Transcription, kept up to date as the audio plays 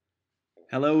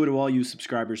Hello to all you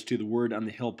subscribers to the Word on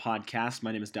the Hill podcast.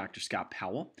 My name is Dr. Scott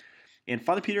Powell, and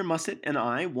Father Peter Mussett and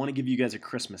I want to give you guys a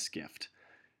Christmas gift.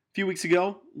 A few weeks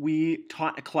ago, we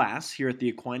taught a class here at the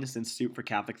Aquinas Institute for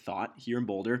Catholic Thought here in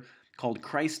Boulder called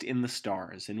Christ in the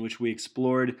Stars, in which we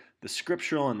explored the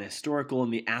scriptural and the historical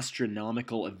and the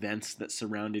astronomical events that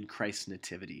surrounded Christ's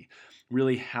nativity.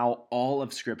 Really how all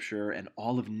of Scripture and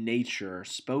all of nature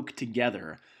spoke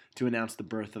together to announce the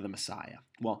birth of the Messiah.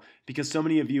 Well, because so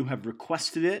many of you have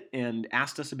requested it and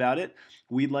asked us about it,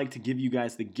 we'd like to give you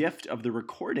guys the gift of the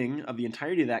recording of the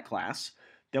entirety of that class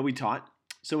that we taught.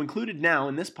 So included now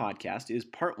in this podcast is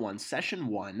part 1, session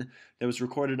 1, that was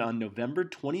recorded on November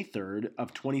 23rd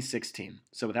of 2016.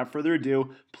 So without further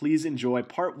ado, please enjoy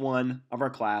part 1 of our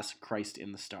class, Christ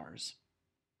in the Stars.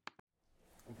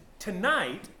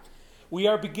 Tonight, we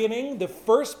are beginning the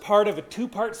first part of a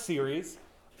two-part series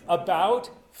about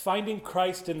finding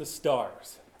Christ in the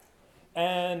stars.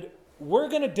 And we're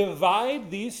going to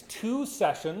divide these two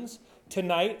sessions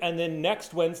tonight and then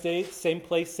next Wednesday, same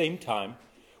place, same time.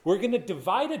 We're going to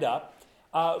divide it up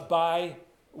by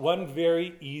one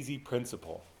very easy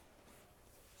principle: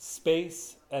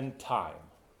 space and time.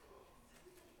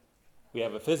 We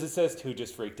have a physicist who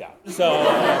just freaked out. So,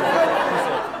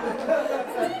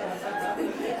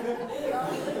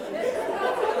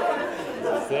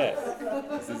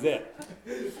 this is it.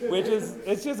 Which is,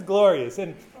 it's just glorious.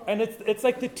 And it's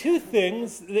like the two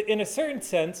things, in a certain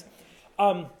sense,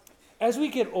 as we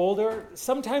get older,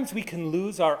 sometimes we can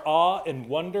lose our awe and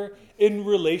wonder in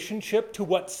relationship to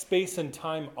what space and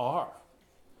time are.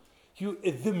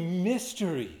 The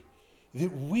mystery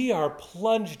that we are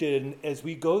plunged in as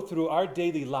we go through our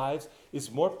daily lives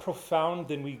is more profound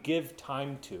than we give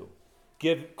time to,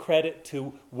 give credit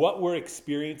to what we're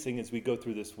experiencing as we go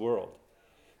through this world.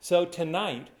 So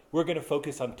tonight, we're going to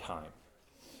focus on time.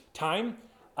 Time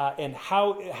and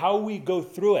how we go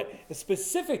through it,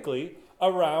 specifically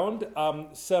around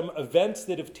some events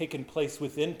that have taken place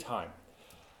within time.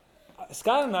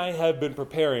 Scott and I have been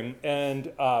preparing,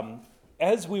 and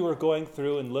as we were going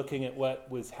through and looking at what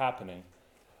was happening,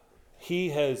 he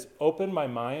has opened my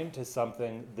mind to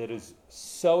something that is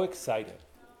so exciting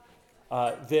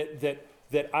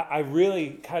that I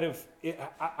really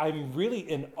I'm really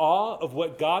in awe of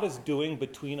what God is doing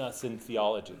between us in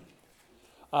theology.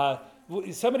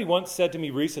 Somebody once said to me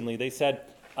recently, they said,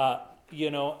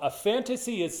 a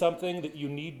fantasy is something that you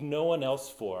need no one else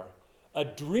for. A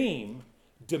dream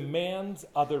demands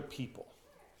other people.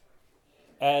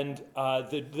 And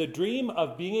the dream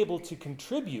of being able to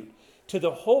contribute to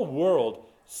the whole world,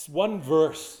 one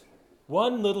verse,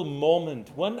 one little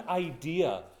moment, one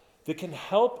idea that can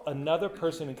help another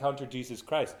person encounter Jesus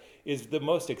Christ is the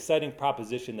most exciting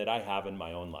proposition that I have in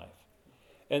my own life.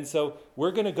 And so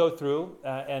we're going to go through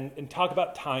and talk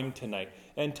about time tonight.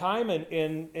 And time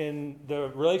in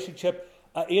the relationship,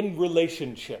 in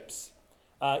relationships,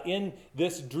 in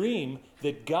this dream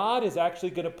that God is actually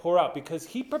going to pour out, because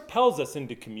he propels us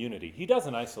into community. He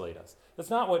doesn't isolate us. It's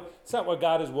not what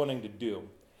God is wanting to do.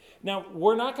 Now,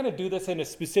 we're not going to do this in a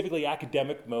specifically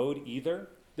academic mode either.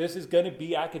 This is going to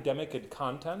be academic in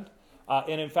content.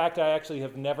 And in fact, I actually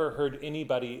have never heard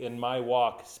anybody in my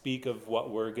walk speak of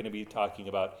what we're going to be talking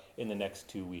about in the next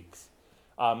 2 weeks.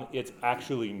 It's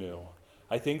actually new.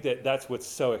 I think that's what's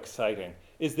so exciting,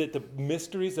 is that the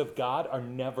mysteries of God are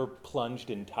never plunged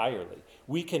entirely.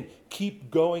 We can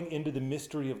keep going into the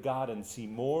mystery of God and see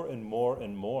more and more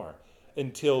and more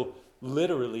until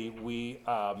literally we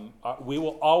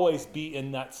will always be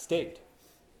in that state.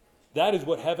 That is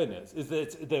what heaven is that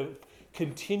it's the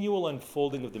continual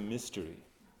unfolding of the mystery.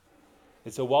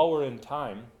 And so while we're in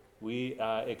time, we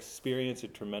experience a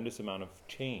tremendous amount of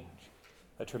change,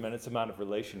 a tremendous amount of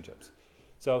relationships.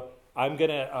 So I'm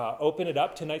going to open it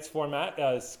up. Tonight's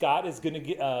format, Scott is going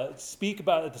to speak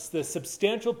about the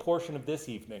substantial portion of this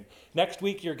evening. Next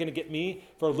week, you're going to get me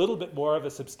for a little bit more of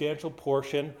a substantial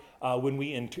portion when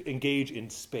we engage in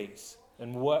space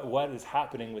and what is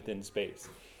happening within space.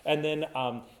 And then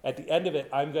at the end of it,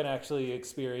 I'm going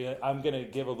to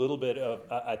give a little bit of,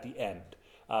 at the end,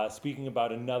 speaking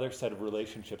about another set of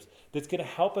relationships that's going to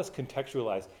help us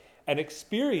contextualize and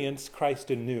experience Christ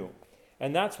anew.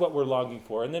 And that's what we're longing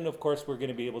for. And then, of course, we're going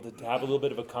to be able to have a little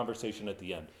bit of a conversation at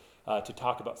the end to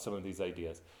talk about some of these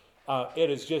ideas. It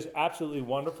is just absolutely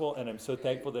wonderful, and I'm so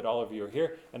thankful that all of you are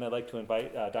here. And I'd like to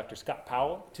invite Dr. Scott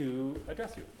Powell to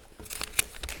address you.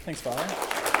 Thanks, Father.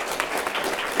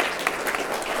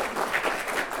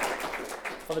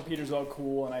 Father Peter's all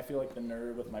cool, and I feel like the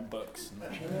nerd with my books and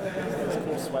this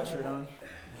cool sweatshirt on.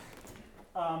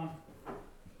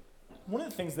 One of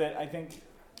the things that I think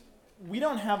we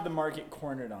don't have the market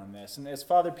cornered on this. And as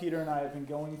Father Peter and I have been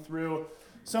going through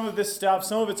some of this stuff,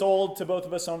 some of it's old to both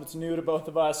of us, some of it's new to both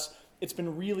of us, it's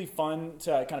been really fun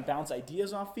to kind of bounce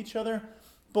ideas off of each other.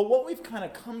 But what we've kind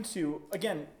of come to,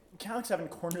 again, Catholics haven't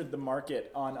cornered the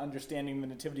market on understanding the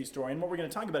Nativity story. And what we're going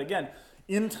to talk about, again,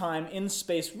 in time, in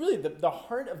space, really the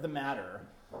heart of the matter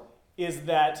is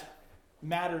that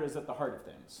matter is at the heart of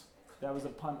things. That was a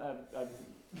pun, a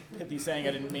pithy saying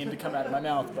I didn't mean to come out of my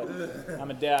mouth, but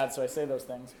I'm a dad, so I say those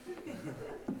things.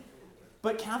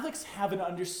 But Catholics have an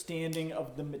understanding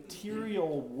of the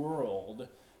material world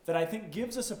that I think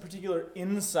gives us a particular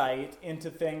insight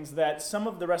into things that some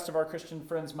of the rest of our Christian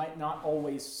friends might not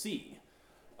always see.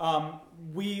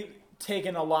 We've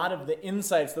taken a lot of the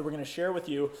insights that we're going to share with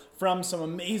you from some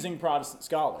amazing Protestant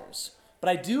scholars. But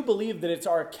I do believe that it's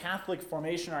our Catholic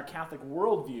formation, our Catholic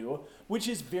worldview, which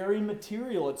is very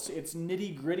material. It's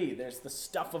nitty-gritty. There's the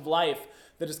stuff of life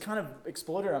that has kind of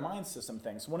exploded our minds to some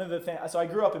things. One of the things, so I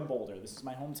grew up in Boulder. This is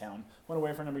my hometown. Went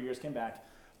away for a number of years, came back.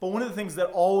 But one of the things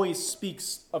that always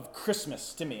speaks of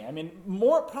Christmas to me, I mean,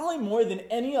 probably more than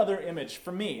any other image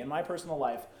for me in my personal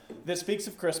life that speaks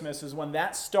of Christmas is when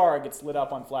that star gets lit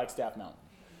up on Flagstaff Mountain.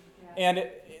 And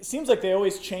it seems like they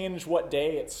always change what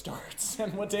day it starts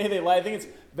and what day they light. I think it's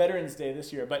Veterans Day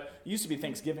this year, but it used to be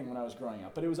Thanksgiving when I was growing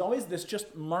up. But it was always this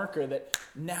just marker that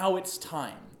now it's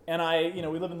time. And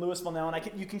we live in Louisville now,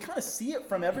 and you can kind of see it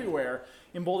from everywhere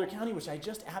in Boulder County, which I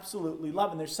just absolutely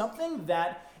love. And there's something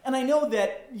that, and I know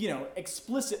that,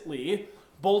 explicitly,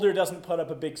 Boulder doesn't put up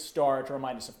a big star to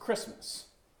remind us of Christmas.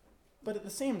 But at the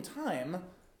same time,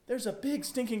 there's a big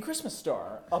stinking Christmas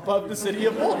star above the city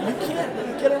of Boulder. You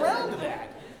can't get around that.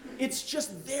 It's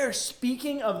just there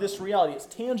speaking of this reality. It's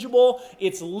tangible,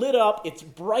 it's lit up, it's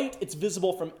bright, it's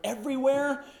visible from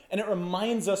everywhere, and it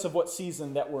reminds us of what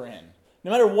season that we're in.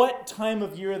 No matter what time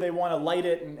of year they want to light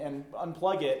it and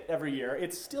unplug it every year,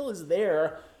 it still is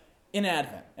there in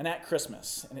Advent and at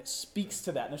Christmas, and it speaks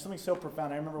to that. And there's something so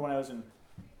profound. I remember when I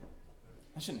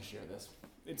shouldn't share this.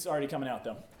 It's already coming out,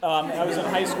 though. I was in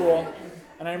high school,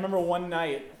 and I remember one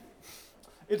night,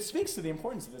 it speaks to the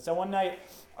importance of this. So one night,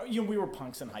 we were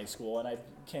punks in high school, and I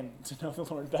came to know the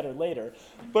Lord better later.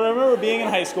 But I remember being in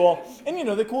high school, and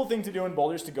the cool thing to do in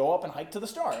Boulder is to go up and hike to the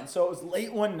star. And so it was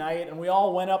late one night, and we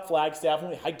all went up Flagstaff, and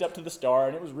we hiked up to the star,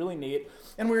 and it was really neat.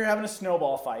 And we were having a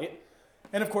snowball fight.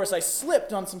 And of course, I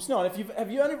slipped on some snow. And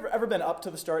have you ever been up to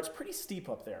the star? It's pretty steep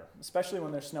up there, especially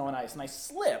when there's snow and ice. And I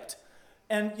slipped.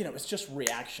 And, it's just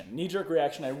reaction, knee-jerk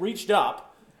reaction. I reached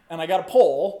up, and I got a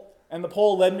pole, and the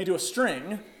pole led me to a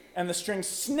string, and the string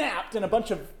snapped, and a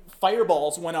bunch of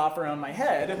fireballs went off around my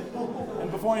head,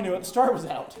 and before I knew it, the star was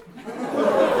out.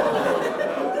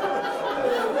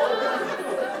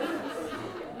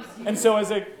 And so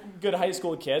as a good high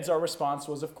school kids, our response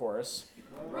was, of course,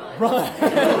 run.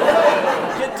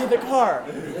 Get to the car.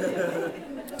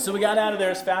 So we got out of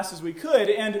there as fast as we could,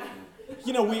 and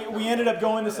we ended up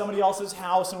going to somebody else's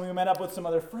house, and we met up with some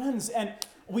other friends, and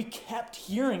we kept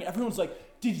hearing, everyone's like,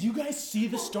 did you guys see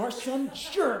the star? Some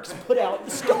jerks put out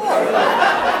the star.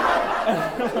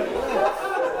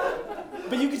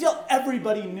 But you could tell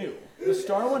everybody knew. The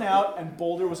star went out, and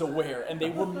Boulder was aware, and they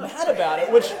were mad about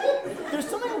it, which there's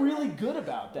something really good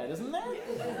about that, isn't there?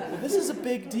 Well, this is a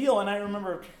big deal, and I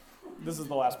remember, this is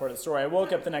the last part of the story. I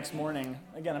woke up the next morning.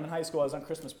 Again, I'm in high school. I was on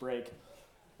Christmas break.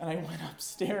 And I went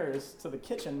upstairs to the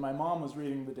kitchen. My mom was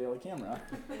reading the Daily Camera.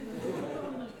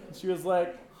 She was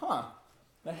like,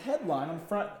 the headline on the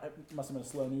front, it must have been a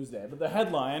slow news day, but the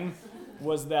headline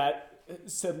was that it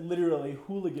said literally,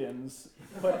 hooligans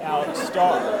put out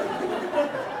star.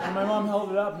 And my mom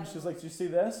held it up and she was like, did you see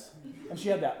this? And she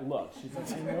had that look. She's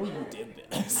like, I know you did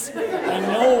this.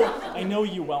 I know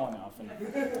you well enough.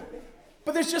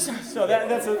 But there's just, so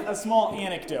that's a small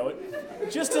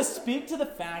anecdote, just to speak to the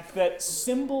fact that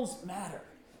symbols matter.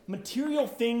 Material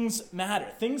things matter.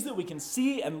 Things that we can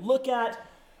see and look at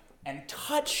and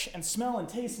touch and smell and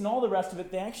taste and all the rest of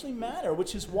it, they actually matter,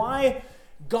 which is why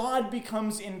God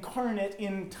becomes incarnate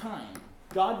in time.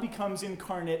 God becomes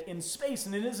incarnate in space.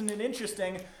 And isn't it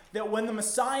interesting that when the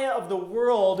Messiah of the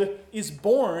world is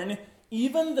born,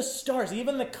 even the stars,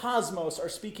 even the cosmos are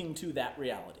speaking to that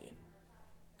reality.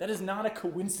 That is not a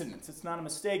coincidence. It's not a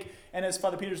mistake. And as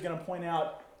Father Peter is going to point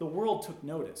out, the world took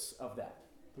notice of that.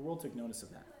 The world took notice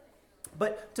of that.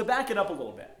 But to back it up a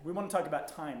little bit, we want to talk about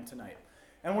time tonight.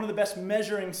 And one of the best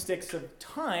measuring sticks of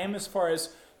time as far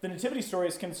as the Nativity story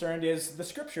is concerned is the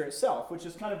Scripture itself, which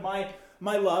is kind of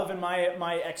my love and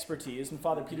my expertise. And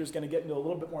Father Peter is going to get into a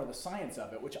little bit more of the science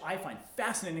of it, which I find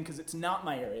fascinating because it's not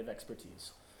my area of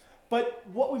expertise. But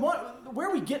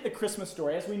where we get the Christmas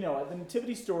story, as we know it, the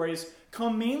nativity stories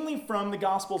come mainly from the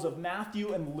Gospels of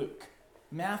Matthew and Luke.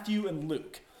 Matthew and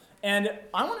Luke. And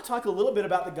I want to talk a little bit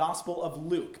about the Gospel of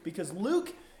Luke, because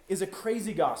Luke is a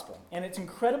crazy gospel, and it's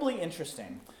incredibly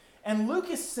interesting. And Luke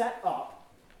is set up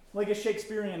like a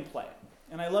Shakespearean play.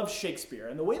 And I love Shakespeare.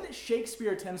 And the way that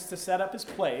Shakespeare tends to set up his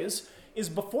plays is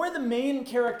before the main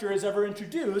character is ever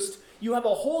introduced, you have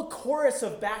a whole chorus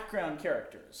of background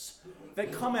characters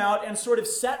that come out and sort of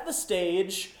set the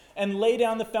stage and lay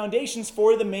down the foundations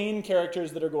for the main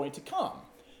characters that are going to come.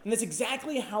 And that's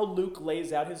exactly how Luke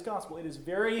lays out his gospel. It is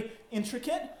very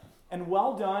intricate and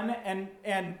well done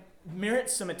and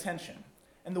merits some attention.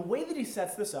 And the way that he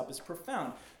sets this up is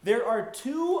profound. There are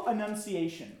 2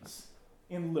 annunciations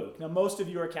in Luke. Now, most of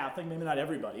you are Catholic, maybe not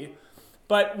everybody.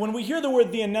 But when we hear the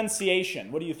word the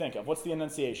Annunciation, what do you think of? What's the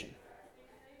Annunciation?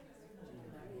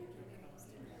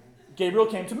 Gabriel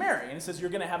came to Mary, and it says, you're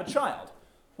going to have a child.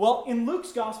 Well, in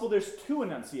Luke's gospel, there's 2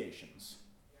 Annunciations.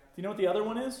 Do you know what the other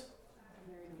one is?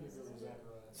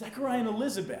 Zechariah and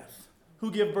Elizabeth, who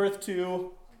give birth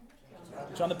to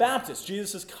John the Baptist,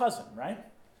 Jesus' cousin, right?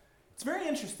 It's very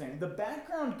interesting. The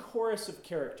background chorus of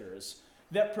characters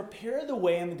that prepare the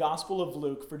way in the Gospel of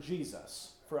Luke for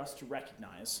Jesus, for us to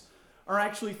recognize, are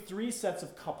actually 3 sets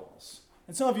of couples.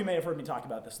 And some of you may have heard me talk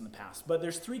about this in the past, but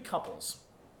there's 3 couples.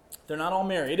 They're not all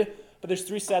married, but there's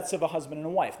 3 sets of a husband and a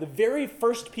wife. The very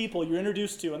first people you're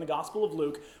introduced to in the Gospel of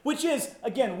Luke, which is,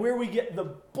 again, where we get the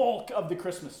bulk of the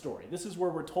Christmas story. This is where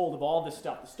we're told of all this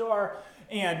stuff, the star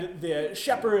and the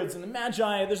shepherds and the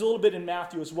magi. There's a little bit in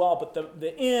Matthew as well, but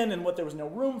the inn and what there was no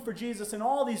room for Jesus and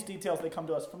all these details, they come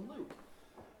to us from Luke.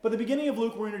 But at the beginning of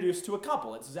Luke, we're introduced to a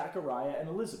couple. It's Zechariah and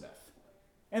Elizabeth.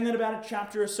 And then about a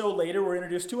chapter or so later, we're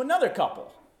introduced to another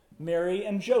couple, Mary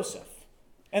and Joseph.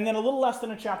 And then a little less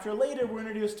than a chapter later, we're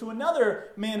introduced to another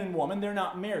man and woman. They're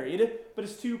not married, but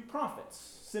it's 2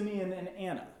 prophets, Simeon and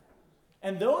Anna.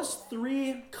 And those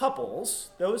 3 couples,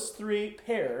 those 3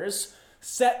 pairs,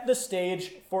 set the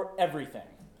stage for everything.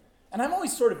 And I've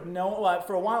always sort of known,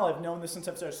 for a while I've known this since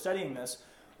I've started studying this,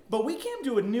 but we came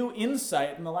to a new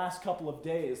insight in the last couple of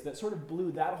days that sort of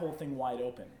blew that whole thing wide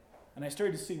open. And I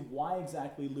started to see why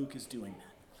exactly Luke is doing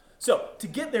that. So, to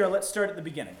get there, let's start at the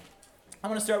beginning. I'm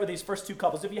going to start with these first 2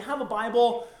 couples. If you have a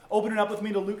Bible, open it up with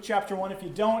me to Luke chapter 1. If you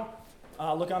don't,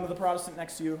 look onto the Protestant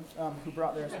next to you who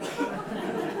brought theirs.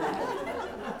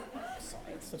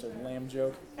 Sorry, it's such a lame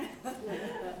joke.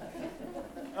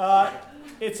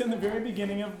 It's in the very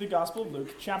beginning of the Gospel of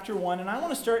Luke, chapter 1, and I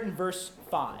want to start in verse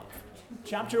 5.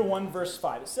 Chapter 1, verse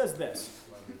 5. It says this.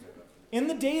 In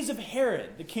the days of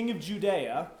Herod, the king of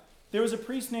Judea, there was a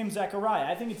priest named Zechariah.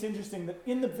 I think it's interesting that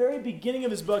in the very beginning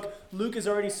of his book, Luke is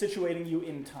already situating you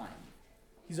in time.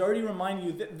 He's already reminding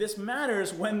you that this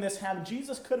matters when this happened.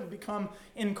 Jesus could have become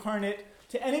incarnate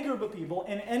to any group of people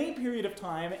in any period of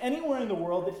time, anywhere in the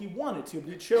world that he wanted to.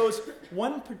 But he chose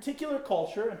one particular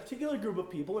culture, a particular group of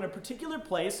people, in a particular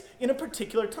place, in a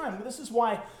particular time. This is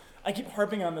why I keep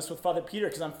harping on this with Father Peter,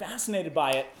 because I'm fascinated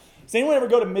by it. Does anyone ever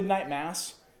go to midnight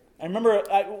mass? I remember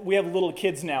we have little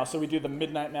kids now, so we do the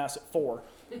midnight mass at 4.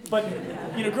 But,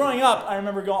 growing up, I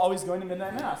remember always going to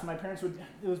midnight mass. And my parents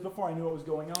it was before I knew what was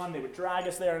going on, they would drag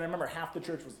us there. And I remember half the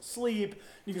church was asleep.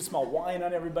 You could smell wine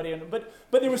on everybody. But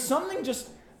there was something just,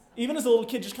 even as a little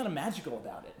kid, just kind of magical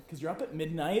about it. Because you're up at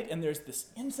midnight, and there's this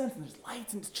incense, and there's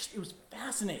lights, and it was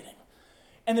fascinating.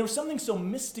 And there was something so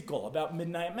mystical about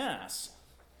midnight mass.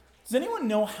 Does anyone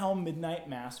know how midnight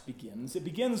mass begins? It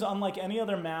begins unlike any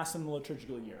other mass in the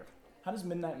liturgical year. How does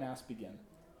midnight mass begin?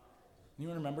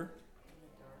 Anyone remember?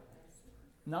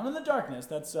 Not in the darkness.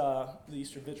 That's the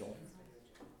Easter Vigil.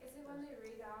 Is it when they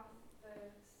read off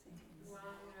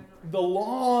The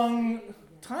long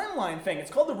timeline thing. It's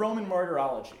called the Roman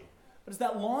Martyrology. But it's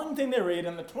that long thing they read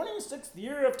in the 26th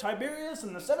year of Tiberius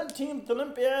and the 17th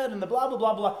Olympiad and the blah, blah,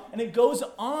 blah, blah. And it goes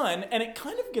on, and it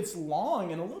kind of gets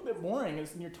long and a little bit boring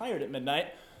as you're tired at midnight.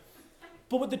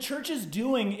 But what the church is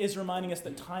doing is reminding us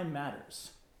that time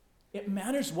matters. It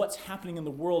matters what's happening in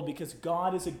the world because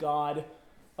God is a God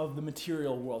of the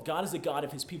material world. God is a God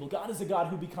of his people. God is a God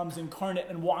who becomes incarnate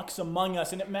and walks among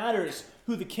us. And it matters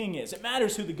who the king is. It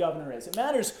matters who the governor is. It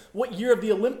matters what year of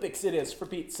the Olympics it is, for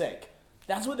Pete's sake.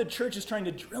 That's what the church is trying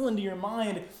to drill into your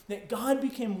mind, that God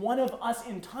became one of us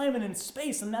in time and in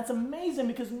space. And that's amazing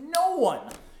because no one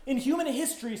in human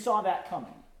history saw that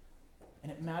coming.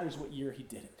 And it matters what year he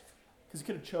did it. Because he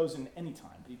could have chosen any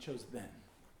time, but he chose then.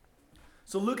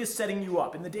 So Luke is setting you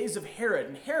up in the days of Herod,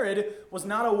 and Herod was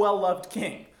not a well-loved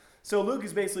king. So Luke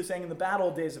is basically saying in the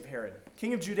battle days of Herod,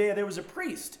 king of Judea, there was a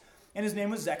priest, and his name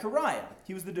was Zechariah.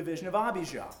 He was the division of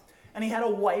Abijah. And he had a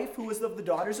wife who was of the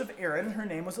daughters of Aaron, and her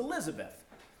name was Elizabeth.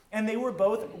 And they were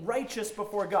both righteous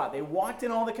before God. They walked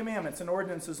in all the commandments and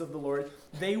ordinances of the Lord.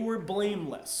 They were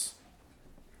blameless.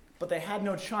 But they had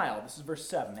no child. This is verse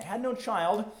 7. They had no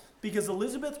child because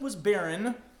Elizabeth was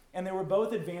barren, and they were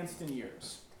both advanced in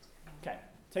years. Okay,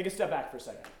 take a step back for a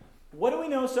second. What do we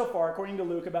know so far, according to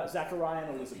Luke, about Zechariah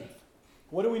and Elizabeth?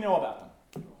 What do we know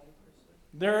about them?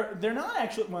 They're not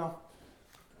actually, well,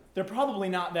 they're probably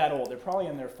not that old. They're probably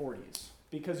in their 40s,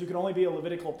 because you can only be a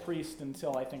Levitical priest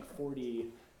until, I think,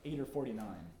 48 or 49.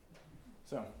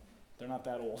 So, they're not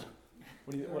that old.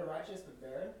 They were righteous but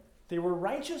barren? They were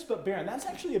righteous but barren. That's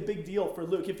actually a big deal for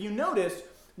Luke. If you notice,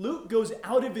 Luke goes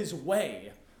out of his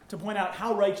way to point out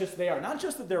how righteous they are. Not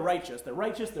just that they're righteous, they're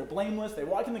blameless, they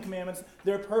walk in the commandments,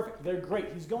 they're perfect, they're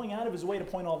great. He's going out of his way to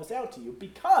point all this out to you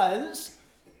because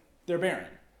they're barren.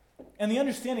 And the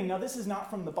understanding, now this is not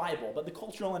from the Bible, but the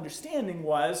cultural understanding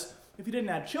was, if you didn't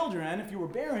have children, if you were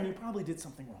barren, you probably did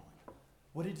something wrong.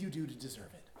 What did you do to deserve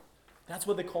it? That's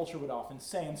what the culture would often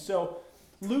say. And so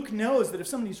Luke knows that if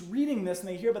somebody's reading this and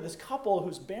they hear about this couple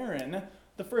who's barren,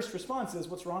 the first response is,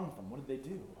 what's wrong with them? What did they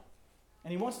do?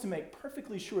 And he wants to make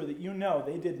perfectly sure that you know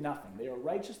they did nothing. They are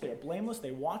righteous, they are blameless, they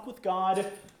walk with God.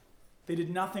 They did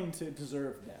nothing to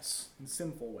deserve this in a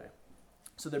sinful way.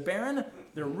 So they're barren,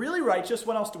 they're really righteous.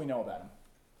 What else do we know about them?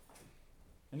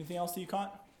 Anything else that you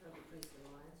caught?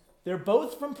 They're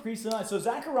both from priestly lines. So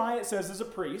Zechariah, it says, is a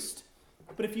priest.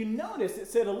 But if you notice, it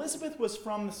said Elizabeth was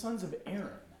from the sons of Aaron,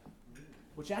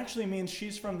 which actually means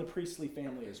she's from the priestly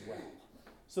family as well.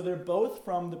 So they're both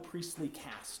from the priestly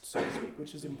caste, so to speak,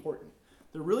 which is important.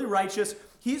 They're really righteous.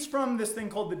 He's from this thing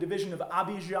called the division of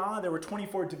Abijah. There were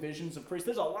 24 divisions of priests.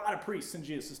 There's a lot of priests in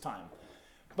Jesus' time.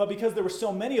 But because there were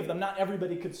so many of them, not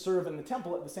everybody could serve in the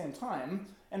temple at the same time.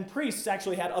 And priests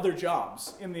actually had other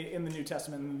jobs in the New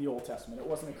Testament and in the Old Testament. It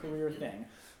wasn't a career thing.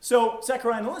 So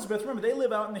Zechariah and Elizabeth, remember, they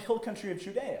live out in the hill country of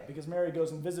Judea because Mary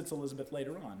goes and visits Elizabeth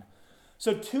later on.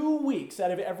 So 2 weeks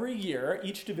out of every year,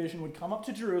 each division would come up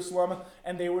to Jerusalem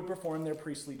and they would perform their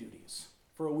priestly duties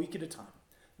for a week at a time.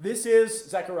 This is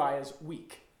Zechariah's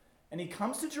week. And he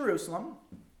comes to Jerusalem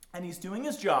and he's doing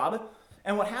his job.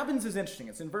 And what happens is interesting.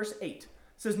 It's in verse 8. It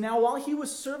says, now while he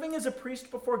was serving as a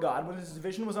priest before God, when his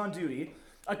division was on duty,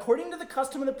 according to the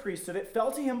custom of the priesthood, it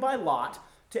fell to him by lot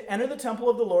to enter the temple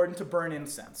of the Lord and to burn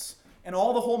incense. And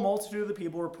all the whole multitude of the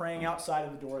people were praying outside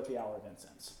of the door at the hour of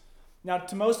incense. Now,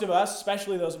 to most of us,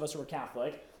 especially those of us who are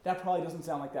Catholic, that probably doesn't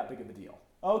sound like that big of a deal.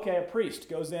 Okay, a priest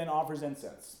goes in, offers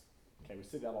incense. Okay, we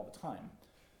see that all the time.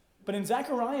 But in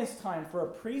Zechariah's time, for a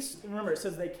priest, remember, it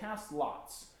says they cast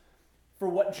lots for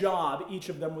what job each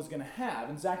of them was going to have.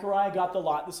 And Zechariah got the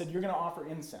lot that said, you're going to offer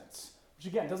incense. Which,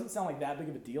 again, doesn't sound like that big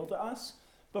of a deal to us.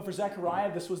 But for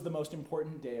Zechariah, this was the most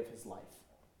important day of his life.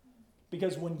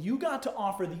 Because when you got to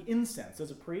offer the incense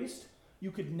as a priest, you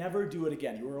could never do it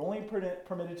again. You were only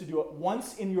permitted to do it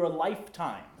once in your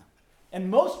lifetime.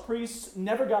 And most priests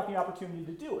never got the opportunity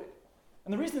to do it.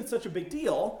 And the reason it's such a big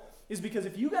deal is because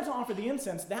if you got to offer the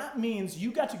incense, that means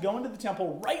you got to go into the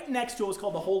temple right next to what was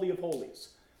called the Holy of Holies,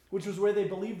 which was where they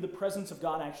believed the presence of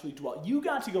God actually dwelt. You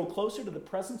got to go closer to the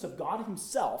presence of God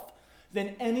himself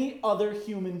than any other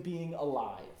human being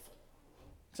alive,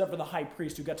 except for the high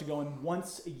priest who got to go in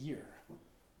once a year.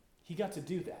 He got to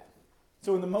do that.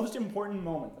 So in the most important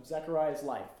moment of Zechariah's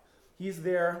life, he's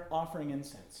there offering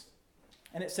incense.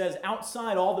 And it says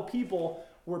outside all the people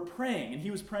were praying, and he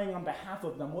was praying on behalf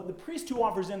of them. What the priest who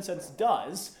offers incense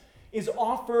does is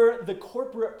offer the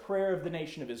corporate prayer of the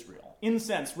nation of Israel.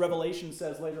 Incense, Revelation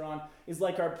says later on, is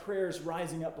like our prayers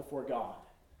rising up before God.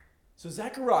 So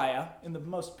Zechariah, in the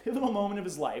most pivotal moment of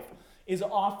his life, is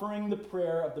offering the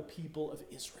prayer of the people of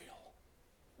Israel.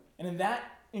 And in that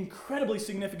incredibly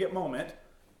significant moment,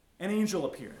 an angel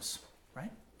appears, right?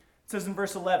 It says in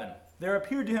verse 11, there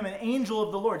appeared to him an angel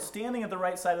of the Lord standing at the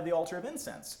right side of the altar of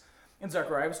incense. And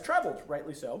Zechariah was troubled,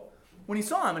 rightly so, when he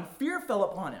saw him, and fear fell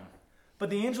upon him.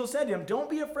 But the angel said to him, don't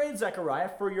be afraid, Zechariah,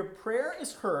 for your prayer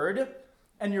is heard,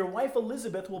 and your wife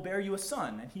Elizabeth will bear you a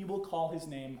son, and he will call his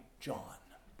name John.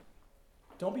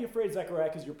 Don't be afraid, Zechariah,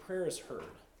 because your prayer is heard.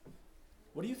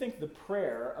 What do you think the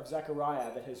prayer of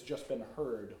Zechariah that has just been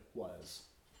heard was?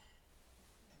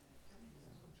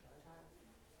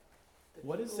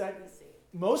 What is that?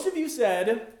 Most of you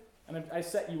said, and I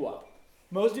set you up,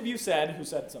 most of you said, who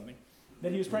said something,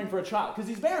 that he was praying for a child, because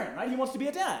he's barren, right? He wants to be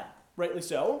a dad, rightly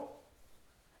so.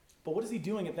 But what is he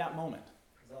doing at that moment?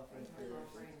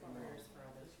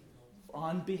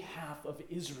 On behalf of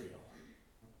Israel.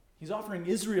 He's offering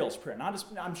Israel's prayer. Not his,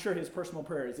 I'm sure his personal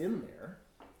prayer is in there.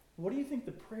 What do you think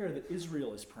the prayer that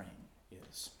Israel is praying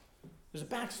is? There's a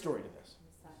backstory to this.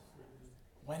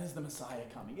 When is the Messiah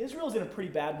coming? Israel's in a pretty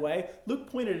bad way.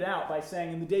 Luke pointed it out by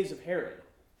saying in the days of Herod.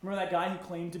 Remember that guy who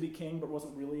claimed to be king but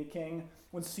wasn't really a king?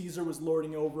 When Caesar was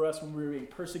lording over us, when we were being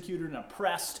persecuted and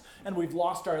oppressed, and we've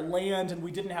lost our land, and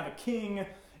we didn't have a king,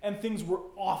 and things were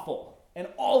awful. And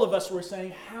all of us were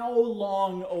saying, how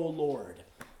long, O Lord,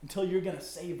 until you're going to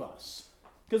save us?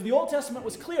 Because the Old Testament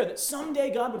was clear that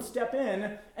someday God would step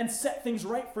in and set things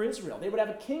right for Israel. They would have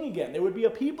a king again. They would be a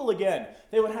people again.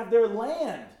 They would have their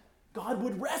land. God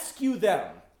would rescue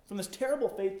them from this terrible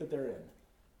fate that they're in.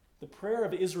 The prayer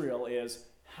of Israel is,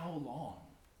 how long,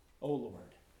 O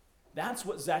Lord? That's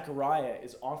what Zechariah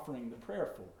is offering the prayer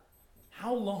for.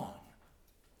 How long?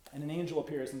 And an angel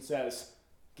appears and says,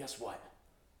 guess what?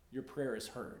 Your prayer is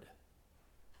heard.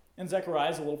 And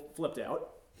Zechariah is a little flipped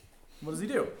out. What does he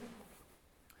do?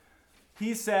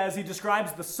 He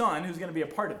describes the son who's going to be a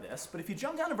part of this. But if you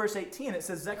jump down to verse 18, it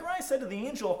says, Zechariah said to the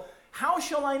angel, how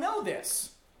shall I know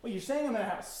this? Well, you're saying I'm going to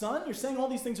have a son? You're saying all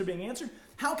these things are being answered?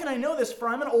 How can I know this? For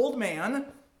I'm an old man.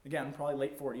 Again, probably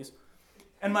late 40s.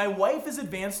 And my wife is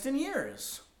advanced in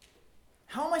years.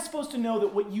 How am I supposed to know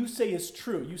that what you say is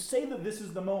true? You say that this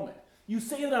is the moment. You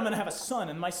say that I'm going to have a son,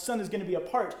 and my son is going to be a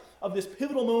part of this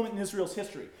pivotal moment in Israel's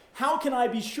history. How can I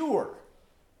be sure?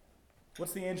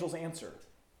 What's the angel's answer?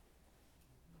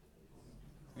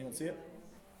 Anyone see it?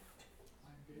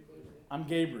 I'm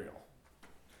Gabriel.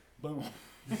 Boom.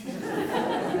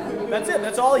 That's it.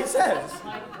 That's all he says.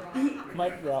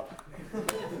 Mic drop.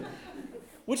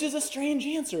 Which is a strange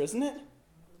answer, isn't it?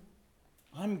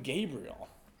 I'm Gabriel.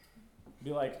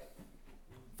 Be like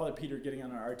Father Peter getting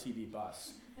on an RTV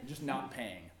bus, just not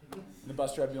paying. And the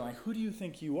bus driver be like, who do you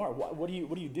think you are? What are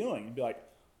you doing? And be like,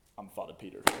 I'm Father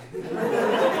Peter.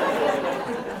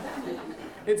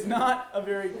 It's not a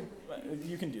very,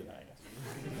 you can do that, I guess.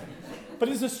 But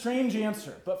it's a strange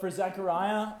answer. But for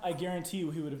Zechariah, I guarantee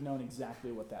you he would have known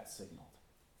exactly what that signaled.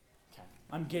 Okay.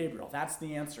 I'm Gabriel. That's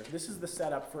the answer. This is the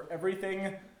setup for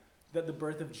everything that the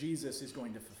birth of Jesus is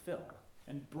going to fulfill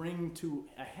and bring to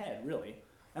a head, really,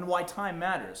 and why time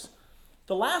matters.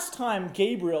 The last time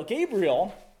Gabriel,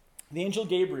 the angel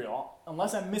Gabriel,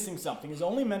 unless I'm missing something, is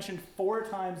only mentioned 4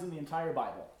 times in the entire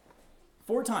Bible.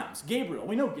 4 times. Gabriel.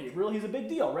 We know Gabriel. He's a big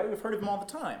deal, right? We've heard of him all the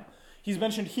time. He's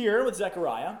mentioned here with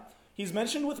Zechariah. He's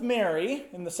mentioned with Mary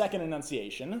in the second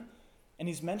Annunciation. And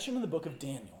he's mentioned in the book of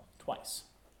Daniel twice.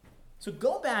 So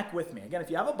go back with me. Again, if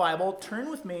you have a Bible,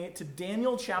 turn with me to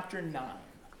Daniel chapter 9.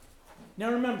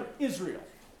 Now remember, Israel.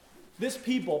 This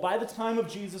people, by the time of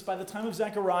Jesus, by the time of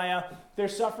Zechariah, they're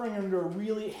suffering under a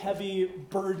really heavy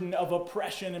burden of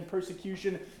oppression and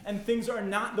persecution, and things are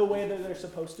not the way that they're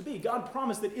supposed to be. God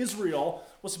promised that Israel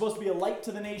was supposed to be a light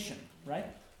to the nation, right?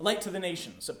 A light to the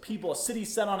nations, a people, a city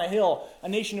set on a hill, a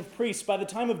nation of priests. By the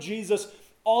time of Jesus,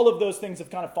 all of those things have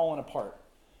kind of fallen apart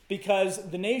because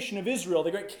the nation of Israel,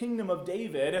 the great kingdom of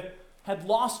David, had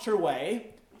lost her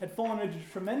way, had fallen into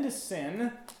tremendous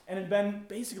sin, and had been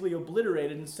basically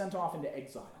obliterated and sent off into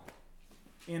exile.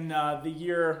 In the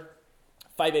year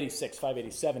 586,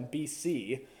 587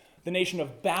 BC, the nation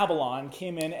of Babylon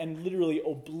came in and literally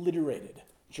obliterated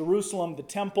Jerusalem, the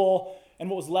temple, and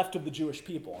what was left of the Jewish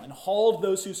people, and hauled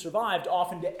those who survived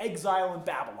off into exile in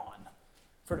Babylon.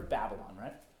 You've heard of Babylon,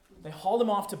 right? They hauled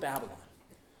them off to Babylon.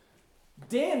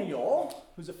 Daniel,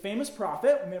 who's a famous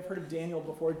prophet, we may have heard of Daniel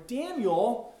before.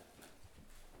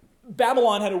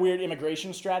 Babylon had a weird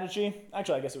immigration strategy.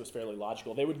 Actually, I guess it was fairly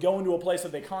logical. They would go into a place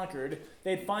that they conquered.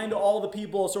 They'd find all the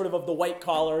people sort of the white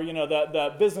collar,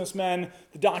 the businessmen,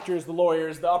 the doctors, the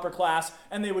lawyers, the upper class,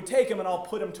 and they would take them and all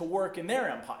put them to work in their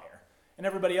empire. And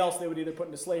everybody else they would either put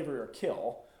into slavery or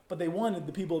kill. But they wanted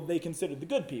the people they considered the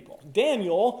good people.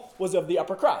 Daniel was of the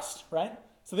upper crust, right?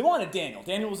 So they wanted Daniel.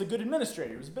 Daniel was a good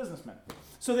administrator. He was a businessman.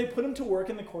 So they put him to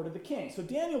work in the court of the king. So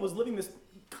Daniel was living this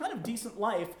kind of decent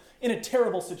life in a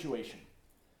terrible situation.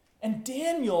 And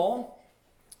Daniel,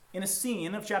 in a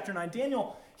scene of chapter 9,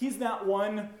 Daniel, he's that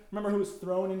one, remember, who was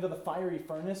thrown into the fiery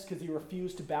furnace because he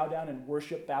refused to bow down and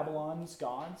worship Babylon's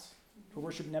gods, to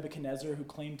worship Nebuchadnezzar, who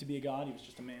claimed to be a god. He was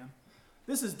just a man.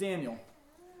 This is Daniel.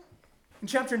 In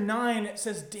chapter 9, it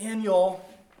says Daniel,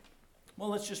 well,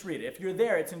 let's just read it. If you're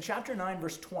there, it's in chapter 9,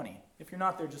 verse 20. If you're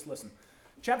not there, just listen.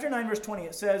 Chapter 9, verse 20,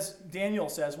 it says, Daniel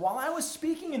says, while I was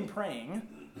speaking and praying,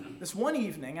 this one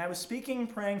evening, I was speaking and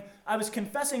praying, I was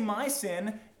confessing my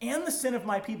sin and the sin of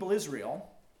my people Israel.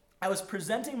 I was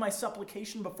presenting my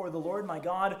supplication before the Lord my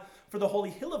God for the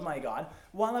holy hill of my God.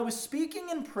 While I was speaking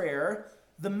in prayer,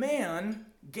 the man,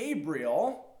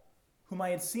 Gabriel, whom I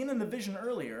had seen in the vision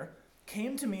earlier,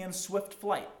 came to me in swift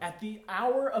flight at the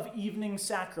hour of evening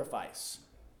sacrifice.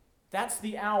 That's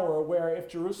the hour where, if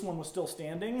Jerusalem was still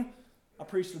standing, a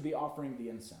priest would be offering the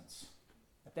incense.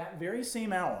 At that very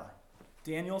same hour,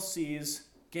 Daniel sees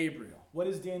Gabriel. What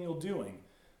is Daniel doing?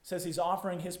 It says he's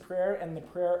offering his prayer and the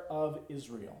prayer of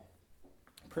Israel,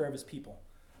 prayer of his people.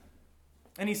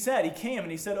 And he came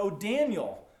and he said, "O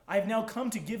Daniel, I have now come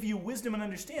to give you wisdom and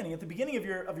understanding. At the beginning of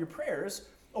your prayers,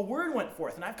 a word went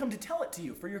forth, and I've come to tell it to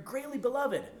you, for you're greatly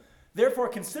beloved. Therefore,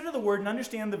 consider the word and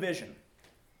understand the vision."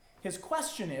 His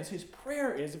question is, his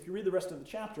prayer is, if you read the rest of the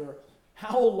chapter,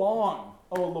 "How long,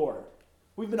 O Lord?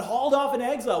 We've been hauled off in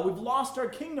exile. We've lost our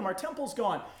kingdom. Our temple's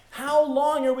gone. How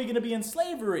long are we going to be in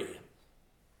slavery?"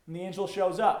 And the angel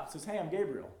shows up and says, "Hey, I'm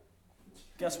Gabriel.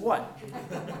 Guess what?"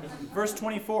 Verse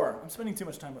 24. I'm spending too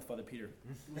much time with Father Peter.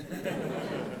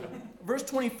 Verse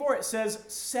 24, it says,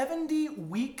 70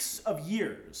 weeks of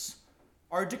years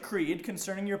are decreed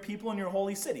concerning your people and your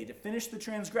holy city, to finish the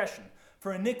transgression,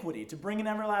 for iniquity, to bring in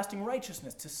everlasting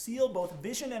righteousness, to seal both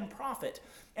vision and prophet,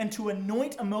 and to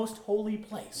anoint a most holy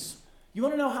place. You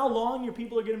want to know how long your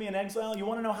people are going to be in exile? You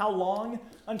want to know how long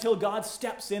until God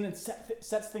steps in and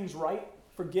sets things right,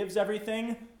 forgives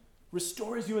everything,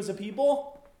 restores you as a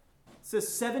people? It says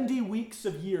 70 weeks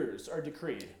of years are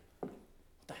decreed.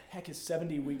 What the heck is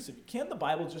 70 weeks of? Can't the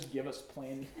Bible just give us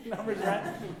plain numbers,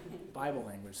 right? Bible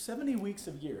language. 70 weeks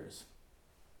of years.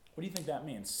 What do you think that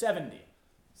means? 70.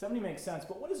 70 makes sense,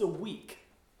 but what is a week?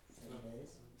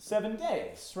 7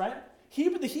 days, right?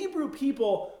 The Hebrew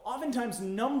people, oftentimes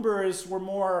numbers were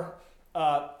more,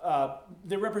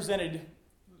 they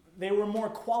were more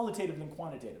qualitative than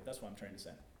quantitative. That's what I'm trying to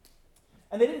say.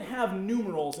 And they didn't have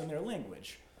numerals in their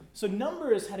language. So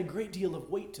numbers had a great deal of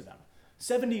weight to them.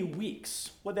 70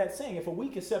 weeks. What that's saying, if a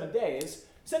week is 7 days,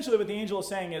 essentially what the angel is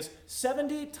saying is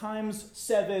 70 times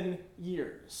 7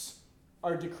 years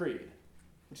are decreed,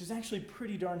 which is actually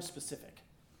pretty darn specific.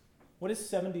 What is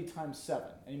 70 times 7?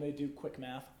 Anybody do quick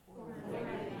math?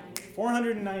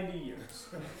 490 years.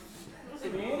 So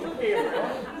the angel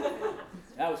Gabriel,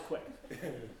 that was quick.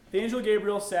 The angel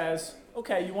Gabriel says,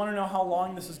 okay, you want to know how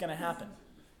long this is going to happen?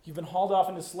 You've been hauled off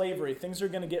into slavery. Things are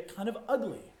going to get kind of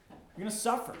ugly. You're going to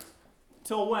suffer.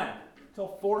 Till when? Till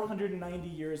 490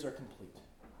 years are complete.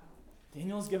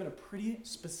 Daniel is given a pretty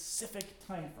specific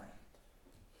time frame.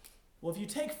 Well, if you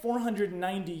take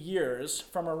 490 years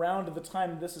from around the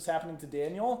time this is happening to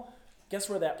Daniel, guess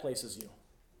where that places you?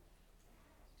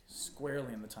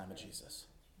 Squarely in the time of Jesus.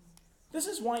 This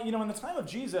is why, in the time of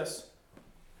Jesus,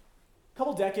 a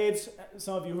couple decades,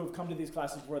 some of you who have come to these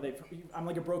classes before, I'm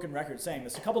like a broken record saying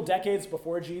this, a couple decades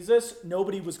before Jesus,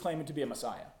 nobody was claiming to be a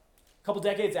Messiah. A couple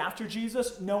decades after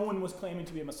Jesus, no one was claiming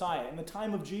to be a Messiah. In the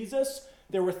time of Jesus,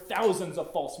 there were thousands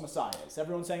of false messiahs.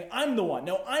 Everyone saying, I'm the one.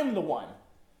 No, I'm the one.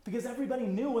 Because everybody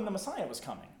knew when the Messiah was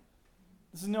coming.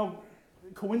 This is no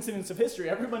coincidence of history.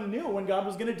 Everyone knew when God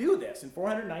was going to do this in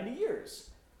 490 years.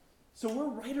 So we're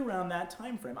right around that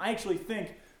time frame. I actually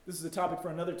think, this is a topic for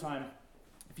another time,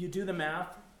 if you do the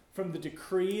math from the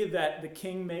decree that the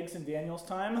king makes in Daniel's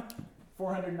time,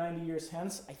 490 years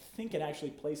hence, I think it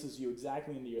actually places you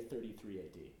exactly in the year 33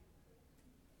 AD,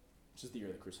 which is the year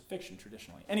of the crucifixion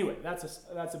traditionally. Anyway, that's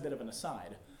a bit of an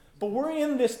aside. But we're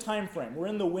in this time frame. We're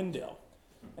in the window.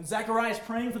 And Zechariah is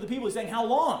praying for the people. He's saying, how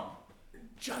long?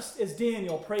 Just as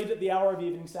Daniel prayed at the hour of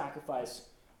evening sacrifice,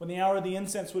 when the hour of the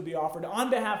incense would be offered on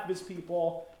behalf of his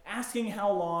people, asking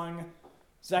how long,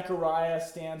 Zechariah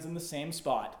stands in the same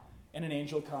spot, and an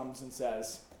angel comes and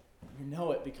says, you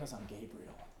know it because I'm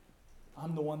Gabriel.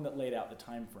 I'm the one that laid out the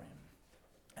time frame.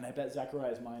 And I bet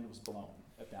Zechariah's mind was blown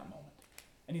at that moment.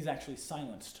 And he's actually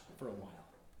silenced for a while.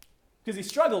 Because he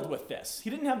struggled with this.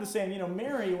 He didn't have the same,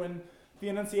 Mary, when the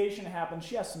Annunciation happened,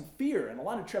 she has some fear and a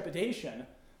lot of trepidation.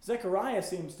 Zechariah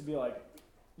seems to be like,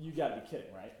 you got to be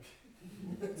kidding, right?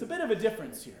 It's a bit of a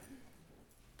difference here.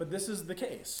 But this is the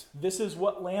case. This is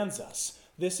what lands us.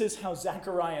 This is how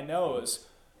Zechariah knows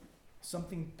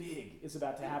something big is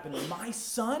about to happen. And my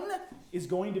son is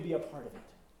going to be a part of it.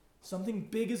 Something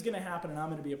big is going to happen, and I'm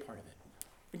going to be a part of it.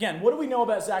 Again, what do we know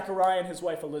about Zechariah and his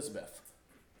wife Elizabeth?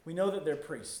 We know that they're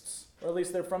priests, or at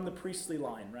least they're from the priestly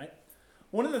line, right?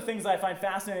 One of the things I find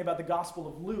fascinating about the Gospel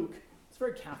of Luke, it's a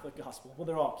very Catholic gospel. Well,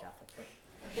 they're all Catholic.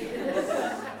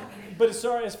 But as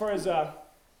far as kind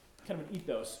of an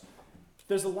ethos,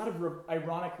 there's a lot of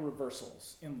ironic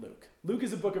reversals in Luke. Luke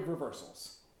is a book of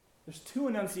reversals. There's 2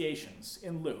 annunciations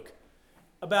in Luke.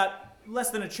 About less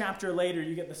than a chapter later,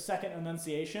 you get the second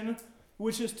annunciation,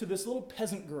 which is to this little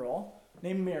peasant girl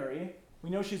named Mary. We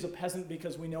know she's a peasant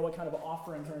because we know what kind of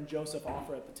offering her and Joseph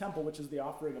offer at the temple, which is the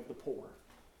offering of the poor.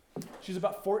 She's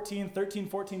about 13,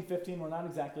 14, 15, we're not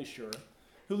exactly sure,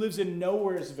 who lives in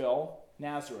Nowheresville,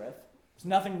 Nazareth. There's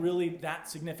nothing really that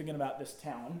significant about this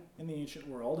town in the ancient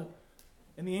world.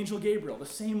 And the angel Gabriel, the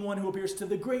same one who appears to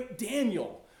the great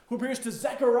Daniel, who appears to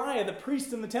Zechariah, the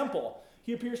priest in the temple.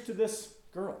 He appears to this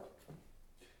girl.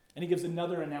 And he gives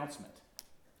another announcement.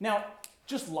 Now,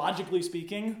 just logically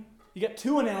speaking, you get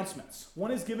two announcements. One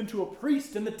is given to a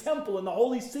priest in the temple in the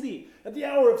holy city at the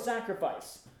hour of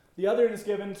sacrifice. The other is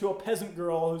given to a peasant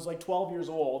girl who's like 12 years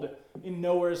old in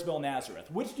Nowheresville,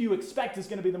 Nazareth. Which do you expect is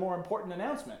going to be the more important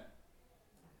announcement?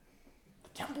 The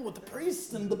temple with the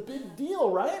priests and the big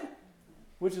deal, right?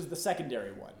 Which is the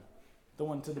secondary one. The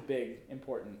one to the big,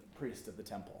 important priest of the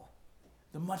temple.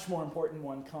 The much more important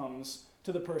one comes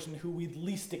to the person who we'd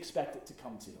least expect it to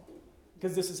come to.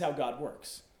 Because this is how God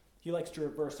works. He likes to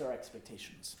reverse our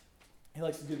expectations. He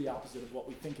likes to do the opposite of what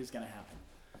we think is going to happen.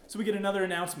 So we get another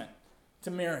announcement to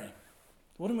Mary.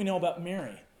 What do we know about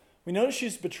Mary? We know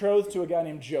she's betrothed to a guy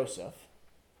named Joseph.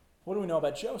 What do we know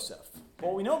about Joseph?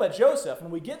 Well, we know about Joseph, and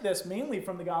we get this mainly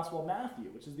from the Gospel of Matthew,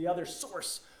 which is the other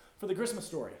source for the Christmas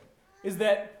story, is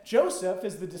that Joseph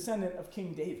is the descendant of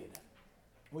King David,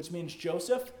 which means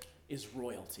Joseph is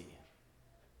royalty.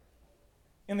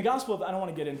 In the Gospel of, I don't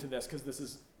want to get into this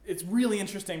because it's really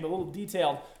interesting, but a little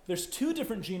detailed. There's two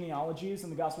different genealogies in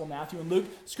the Gospel of Matthew and Luke.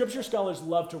 Scripture scholars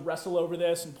love to wrestle over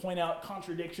this and point out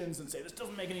contradictions and say, this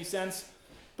doesn't make any sense.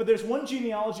 But there's one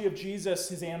genealogy of Jesus,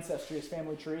 his ancestry, his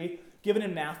family tree, given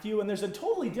in Matthew, and there's a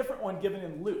totally different one given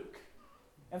in Luke.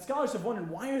 And scholars have wondered,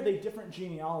 why are they different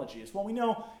genealogies? Well, we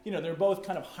know, they're both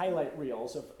kind of highlight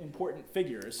reels of important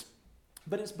figures.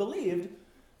 But it's believed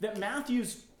that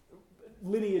Matthew's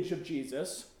lineage of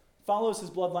Jesus follows his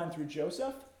bloodline through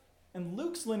Joseph, and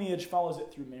Luke's lineage follows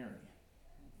it through Mary.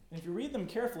 And if you read them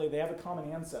carefully, they have a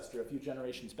common ancestor a few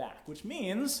generations back, which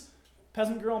means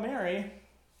peasant girl Mary,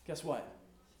 guess what?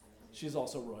 She's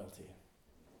also royalty.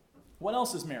 What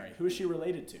else is Mary? Who is she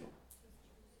related to?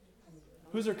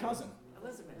 Who's her cousin?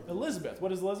 Elizabeth.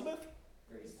 What is Elizabeth?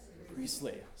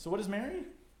 Priestly. So what is Mary?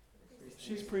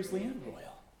 She's priestly and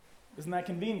royal. Isn't that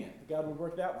convenient? God would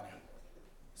work that one out.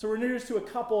 So we're introduced to a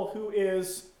couple who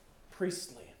is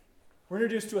priestly. We're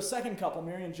introduced to a second couple,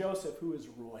 Mary and Joseph, who is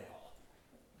royal.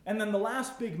 And then the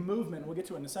last big movement, we'll get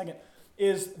to it in a second,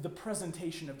 is the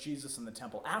presentation of Jesus in the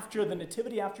temple. After the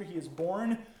Nativity, after he is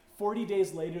born, 40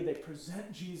 days later, they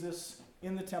present Jesus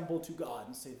in the temple to God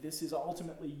and say, this is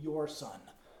ultimately your son,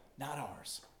 not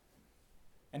ours.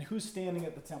 And who's standing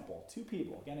at the temple? Two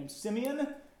people, a guy named Simeon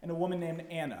and a woman named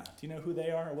Anna. Do you know who they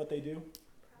are or what they do?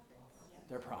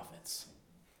 They're prophets.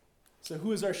 So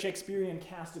who is our Shakespearean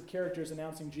cast of characters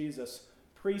announcing Jesus?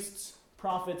 Priests,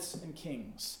 prophets, and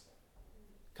kings.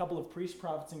 A couple of priests,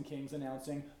 prophets, and kings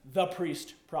announcing the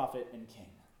priest, prophet, and king.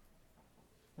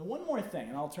 Now one more thing,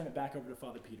 and I'll turn it back over to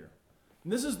Father Peter.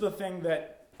 And this is the thing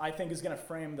that I think is going to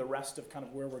frame the rest of kind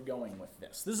of where we're going with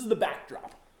this. This is the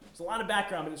backdrop. There's a lot of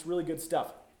background, but it's really good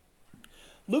stuff.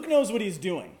 Luke knows what he's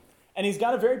doing, and he's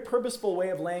got a very purposeful way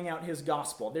of laying out his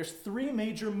gospel. There's three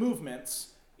major movements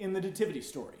in the Nativity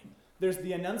story. There's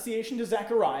the Annunciation to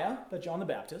Zechariah, that's John the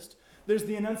Baptist. There's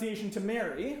the Annunciation to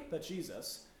Mary, that's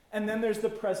Jesus. And then there's the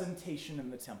presentation in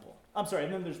the temple. And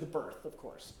then there's the birth, of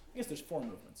course. I guess there's four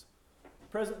movements.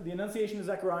 The Annunciation to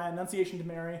Zechariah, Annunciation to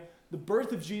Mary, the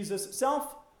birth of Jesus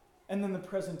itself, and then the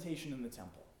presentation in the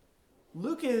temple.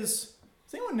 Does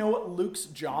anyone know what Luke's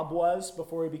job was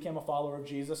before he became a follower of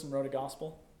Jesus and wrote a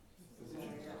gospel?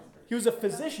 He was a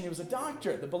physician. He was a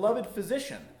doctor, the beloved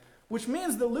physician, which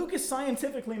means that Luke is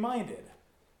scientifically minded,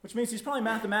 which means he's probably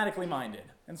mathematically minded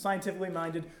and scientifically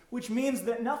minded, which means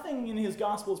that nothing in his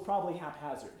gospel is probably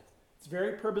haphazard. It's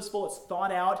very purposeful, it's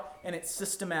thought out, and it's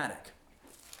systematic.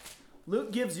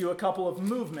 Luke gives you a couple of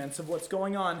movements of what's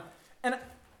going on, and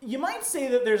you might say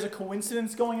that there's a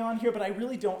coincidence going on here, but I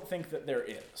really don't think that there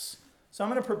is. So I'm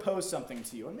going to propose something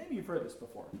to you, and maybe you've heard this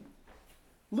before.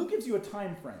 Luke gives you a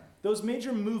time frame. Those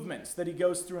major movements that he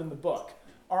goes through in the book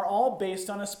are all based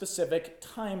on a specific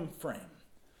time frame.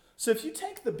 So if you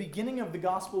take the beginning of the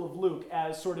Gospel of Luke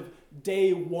as sort of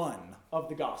day one of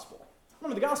the Gospel.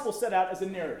 Remember, the Gospel is set out as a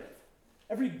narrative.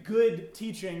 Every good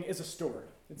teaching is a story.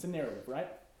 It's a narrative, right?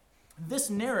 This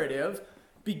narrative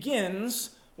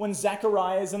begins when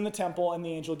Zechariah is in the temple and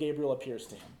the angel Gabriel appears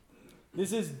to him.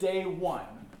 This is day one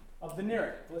of the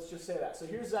narrative. Let's just say that. So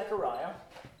here's Zechariah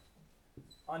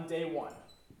on day one.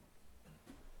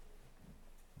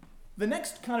 The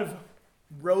next kind of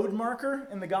road marker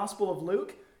in the Gospel of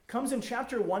Luke comes in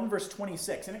chapter 1, verse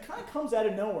 26. And it kind of comes out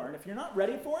of nowhere. And if you're not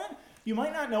ready for it, you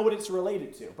might not know what it's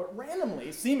related to. But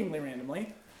randomly, seemingly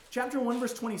randomly, chapter 1,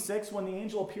 verse 26, when the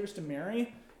angel appears to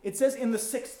Mary, it says in the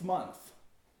 6th month.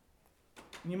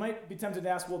 And you might be tempted to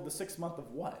ask, well, the 6th month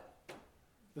of what?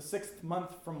 The 6th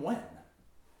month from when?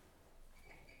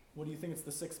 What do you think it's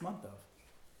the 6th month of?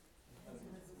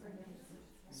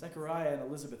 Zechariah and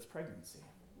Elizabeth's pregnancy.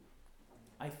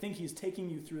 I think he's taking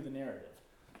you through the narrative.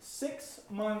 6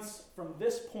 months from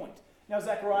this point. Now,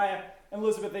 Zechariah and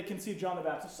Elizabeth, they conceived John the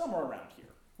Baptist somewhere around here.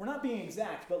 We're not being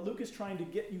exact, but Luke is trying to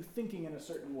get you thinking in a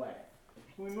certain way.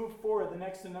 When we move forward, the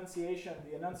next annunciation,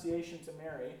 the annunciation to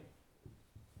Mary,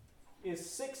 is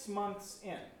 6 months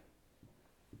in.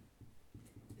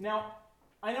 Now,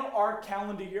 I know our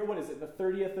calendar year, what is it, the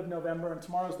 30th of November, and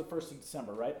tomorrow's the 1st of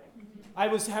December, right? I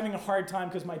was having a hard time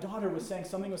because my daughter was saying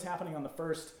something was happening on the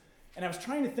 1st, and I was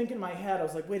trying to think in my head, I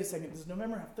was like, wait a second, does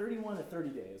November have 31 or 30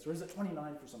 days, or is it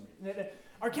 29 for some reason?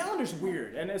 Our calendar's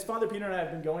weird, and as Father Peter and I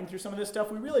have been going through some of this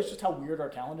stuff, we realize just how weird our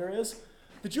calendar is.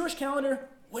 The Jewish calendar,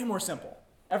 way more simple.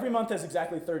 Every month has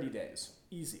exactly 30 days.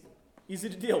 Easy. Easy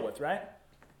to deal with, right?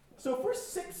 So if we're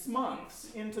 6 months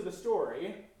into the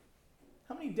story,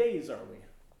 how many days are we?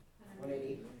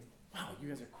 180. Wow, you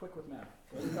guys are quick with math.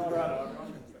 Colorado.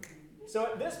 So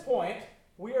at this point,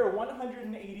 we are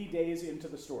 180 days into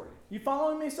the story. You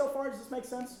following me so far? Does this make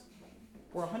sense?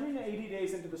 We're 180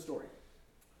 days into the story.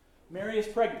 Mary is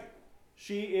pregnant.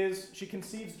 She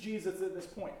conceives Jesus at this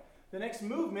point. The next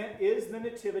movement is the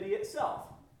Nativity itself,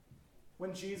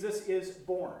 when Jesus is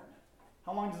born.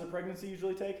 How long does a pregnancy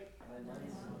usually take? 9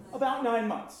 months. About 9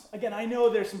 months. Again, I know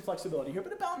there's some flexibility here,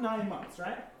 but about 9 months,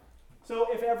 right?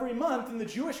 So if every month in the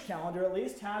Jewish calendar at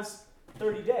least has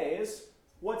 30 days,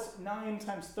 what's 9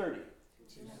 times 30?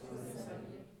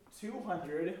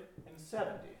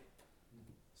 270.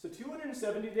 So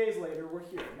 270 days later, we're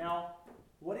here. Now,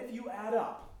 what if you add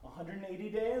up 180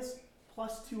 days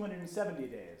plus 270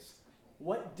 days?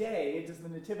 What day does the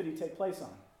Nativity take place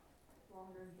on?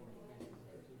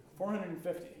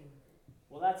 450.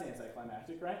 Well, that's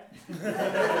anticlimactic, right?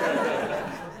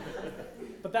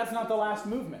 But that's not the last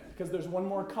movement, because there's one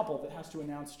more couple that has to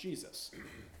announce Jesus,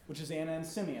 which is Anna and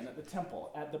Simeon at the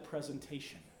temple, at the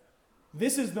presentation.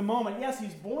 This is the moment. Yes,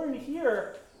 he's born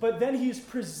here, but then he's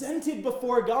presented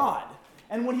before God.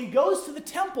 And when he goes to the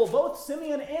temple, both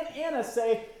Simeon and Anna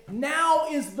say, now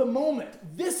is the moment.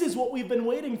 This is what we've been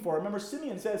waiting for. Remember,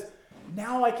 Simeon says,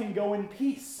 now I can go in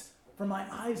peace, for my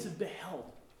eyes have beheld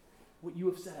what you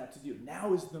have set out to do.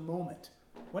 Now is the moment.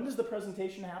 When does the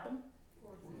presentation happen?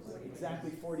 Exactly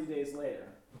 40 days later.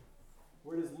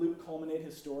 Where does Luke culminate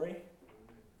his story?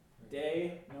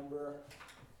 Day number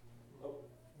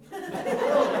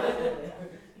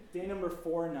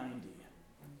 490.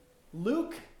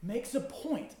 Luke makes a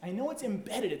point. I know it's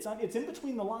embedded. It's in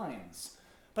between the lines.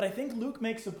 But I think Luke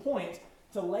makes a point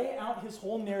to lay out his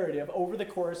whole narrative over the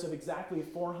course of exactly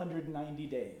 490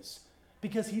 days.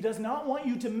 Because he does not want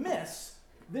you to miss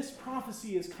this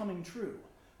prophecy is coming true.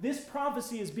 This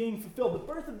prophecy is being fulfilled. The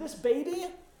birth of this baby,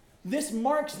 this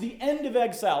marks the end of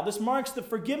exile. This marks the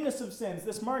forgiveness of sins.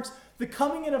 This marks the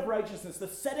coming in of righteousness, the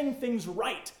setting things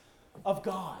right of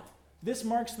God. This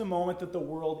marks the moment that the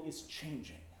world is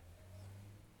changing.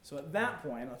 So at that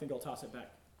point, I think I'll toss it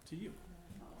back to you.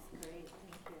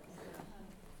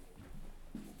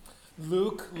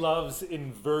 Luke loves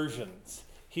inversions.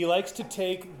 He likes to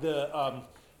take the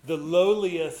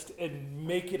lowliest and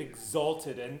make it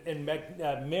exalted. And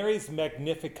Mary's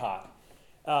Magnificat,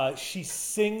 she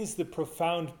sings the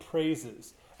profound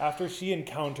praises after she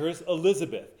encounters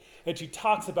Elizabeth. And she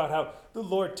talks about how the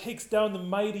Lord takes down the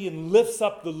mighty and lifts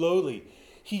up the lowly.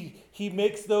 He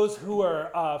makes those who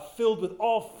are filled with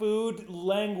all food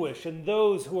languish, and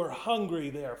those who are hungry,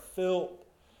 they are filled.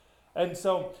 And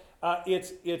so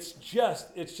it's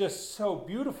just so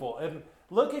beautiful. And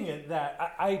looking at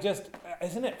that,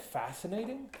 isn't it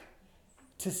fascinating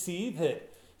to see that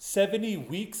 70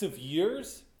 weeks of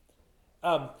years?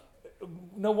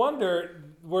 No wonder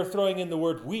we're throwing in the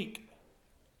word week.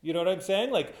 You know what I'm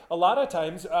saying? Like, a lot of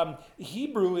times,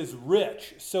 Hebrew is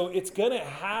rich, so it's going to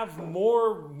have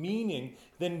more meaning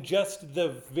than just the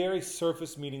very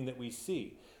surface meaning that we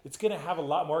see. It's going to have a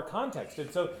lot more context.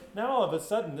 And so now all of a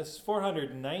sudden, this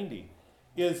 490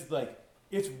 is like,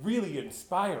 it's really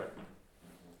inspiring.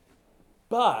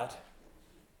 But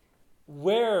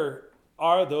where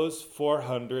are those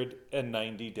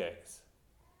 490 days?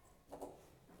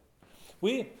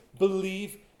 We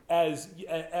believe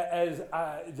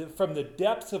from the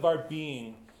depths of our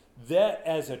being that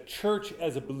as a church,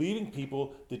 as a believing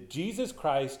people, that Jesus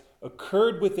Christ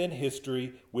occurred within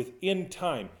history, within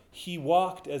time. He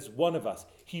walked as one of us.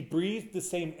 He breathed the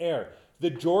same air. The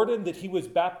Jordan that he was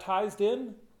baptized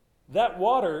in, that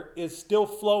water is still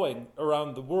flowing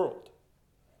around the world.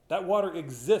 That water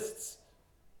exists.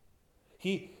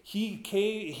 He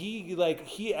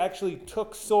actually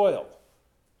took soil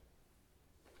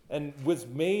and was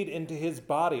made into his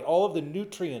body. All of the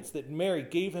nutrients that Mary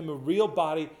gave him a real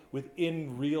body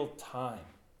within real time.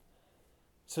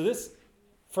 So this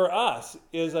for us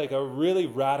is like a really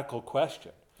radical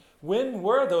question. When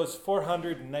were those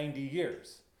 490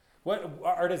 years? What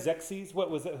Artaxerxes? What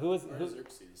was it?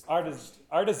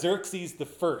 Artaxerxes the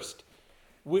first.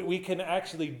 We can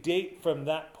actually date from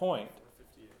that point.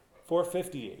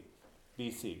 458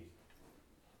 BC.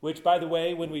 Which, by the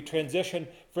way, when we transition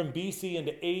from BC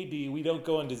into AD, we don't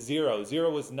go into zero.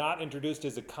 Zero was not introduced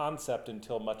as a concept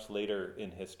until much later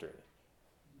in history.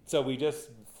 So we just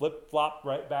flip-flop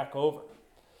right back over.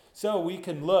 So we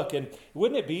can look, and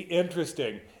wouldn't it be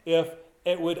interesting if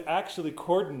it would actually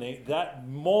coordinate that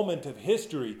moment of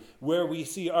history where we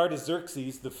see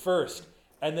Artaxerxes the first,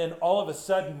 and then all of a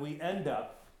sudden we end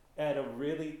up at a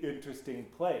really interesting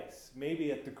place,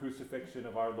 maybe at the crucifixion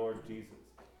of our Lord Jesus,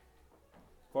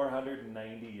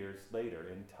 490 years later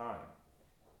in time.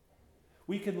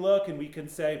 We can look and we can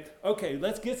say, okay,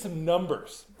 let's get some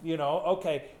numbers.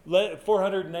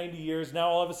 490 years, now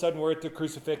all of a sudden we're at the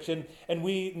crucifixion, and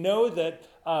we know that,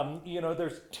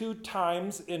 there's two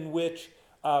times in which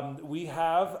we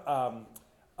have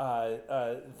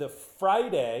the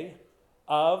Friday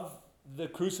of the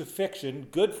crucifixion,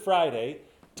 Good Friday,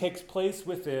 takes place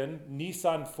within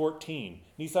Nisan 14.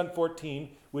 Nisan 14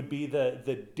 would be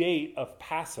the date of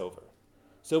Passover.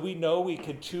 So we know we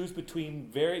could choose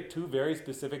between two very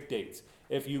specific dates.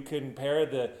 If you compare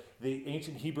the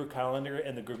ancient Hebrew calendar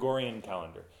and the Gregorian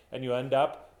calendar, and you end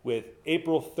up with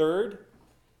April 3rd,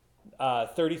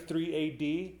 33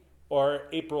 AD, or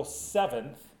April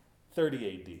 7th,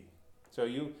 30 AD.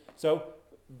 So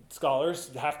scholars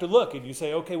have to look, and you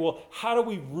say, okay, well, how do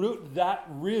we root that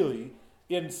really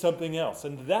in something else?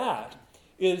 And that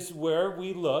is where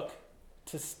we look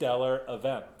to stellar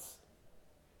events.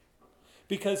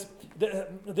 Because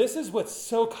this is what's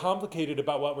so complicated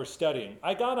about what we're studying.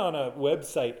 I got on a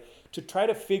website to try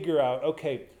to figure out,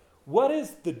 okay, what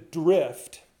is the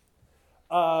drift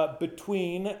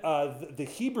between the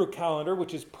Hebrew calendar,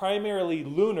 which is primarily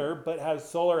lunar but has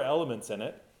solar elements in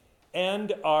it,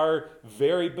 and our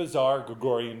very bizarre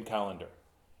Gregorian calendar?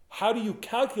 How do you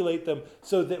calculate them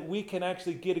so that we can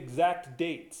actually get exact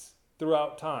dates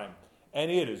throughout time?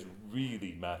 And it is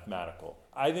really mathematical.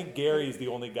 I think Gary's the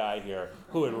only guy here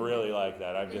who would really like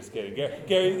that. I'm just kidding.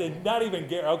 Gary, not even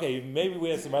Gary. Okay, maybe we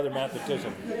have some other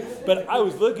mathematicians. But I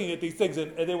was looking at these things,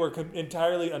 and they were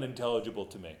entirely unintelligible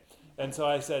to me. And so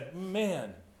I said,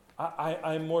 man,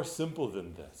 I'm more simple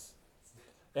than this.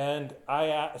 And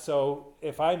so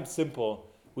if I'm simple,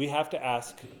 we have to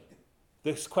ask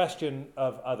this question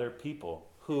of other people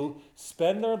who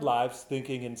spend their lives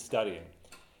thinking and studying.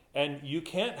 And you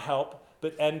can't help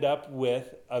but end up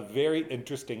with a very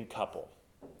interesting couple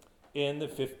in the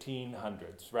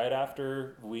 1500s, right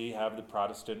after we have the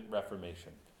Protestant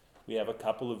Reformation. We have a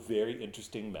couple of very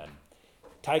interesting men,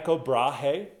 Tycho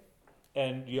Brahe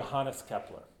and Johannes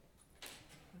Kepler.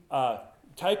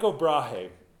 Tycho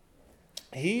Brahe,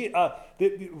 these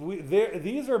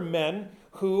are men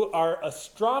who are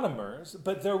astronomers,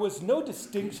 but there was no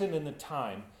distinction in the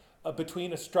time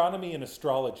between astronomy and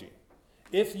astrology.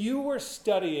 If you were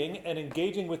studying and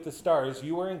engaging with the stars,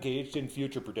 you were engaged in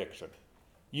future prediction.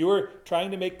 You were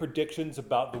trying to make predictions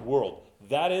about the world.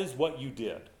 That is what you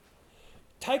did.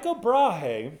 Tycho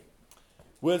Brahe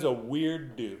was a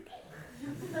weird dude.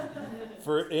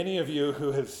 For any of you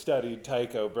who have studied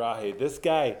Tycho Brahe, this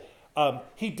guy,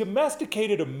 he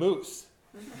domesticated a moose.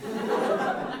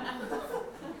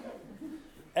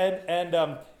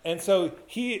 And so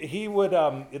he would,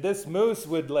 this moose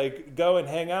would like go and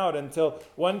hang out until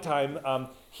one time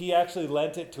he actually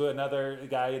lent it to another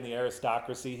guy in the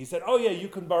aristocracy. He said, oh yeah, you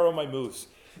can borrow my moose.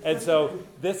 And so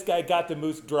this guy got the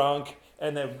moose drunk,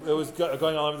 and then it was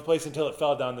going all over the place until it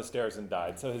fell down the stairs and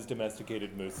died. So his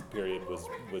domesticated moose period was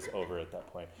over at that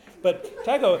point. But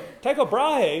Tycho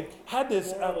Brahe had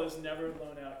this... was never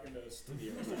loan out your moose to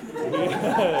the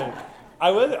aristocracy.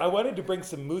 I wanted to bring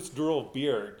some Moose Drool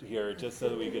beer here just so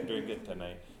that we could drink it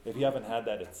tonight. If you haven't had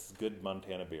that, it's good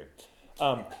Montana beer.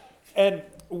 And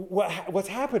what's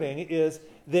happening is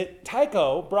that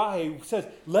Tycho Brahe says,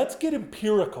 let's get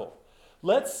empirical.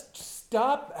 Let's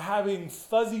stop having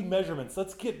fuzzy measurements.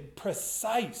 Let's get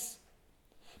precise.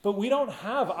 But we don't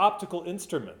have optical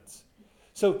instruments.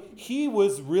 So he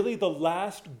was really the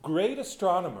last great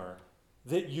astronomer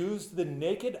that used the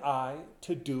naked eye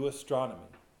to do astronomy.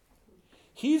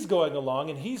 He's going along,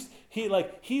 and he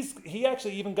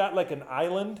actually even got like an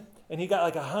island, and he got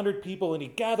like 100 people, and he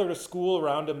gathered a school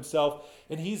around himself,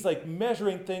 and he's like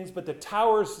measuring things, but the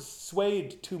towers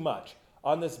swayed too much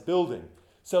on this building.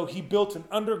 So he built an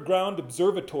underground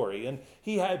observatory, and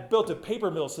he had built a paper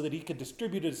mill so that he could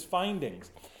distribute his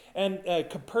findings. And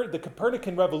the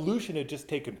Copernican revolution had just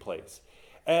taken place.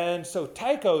 And so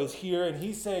Tycho is here, and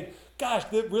he's saying, gosh,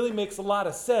 that really makes a lot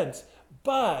of sense.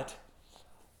 But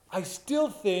I still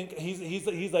think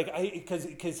he's like, because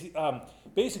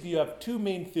basically you have two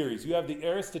main theories. You have the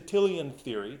Aristotelian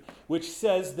theory, which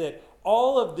says that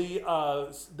all of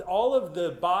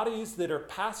the bodies that are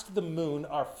past the moon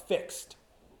are fixed.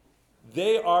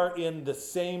 They are in the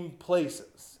same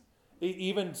places.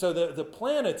 Even so, the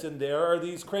planets in there are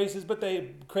these crazy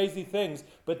things,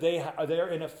 but they're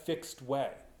in a fixed way.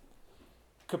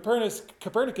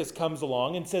 Copernicus comes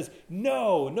along and says,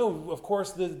 no, of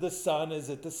course the sun is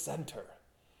at the center.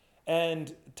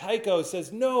 And Tycho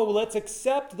says, no, let's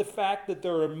accept the fact that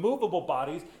there are movable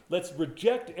bodies. Let's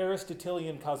reject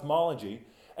Aristotelian cosmology,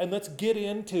 and let's get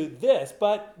into this,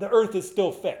 but the Earth is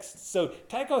still fixed. So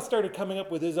Tycho started coming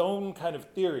up with his own kind of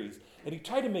theories, and he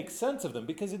tried to make sense of them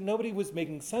because nobody was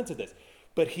making sense of this.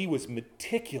 But he was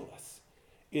meticulous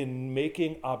in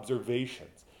making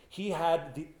observations. He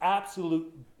had the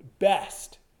absolute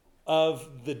best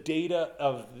of the data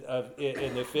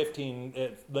in the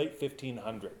late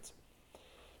 1500s.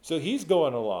 So he's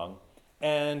going along,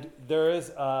 and there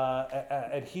is,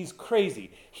 and he's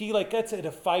crazy. He gets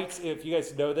into fights. If you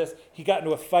guys know this, he got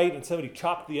into a fight and somebody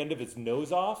chopped the end of his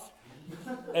nose off,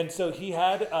 and so he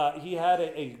had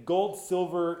a gold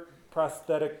silver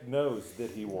prosthetic nose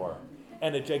that he wore,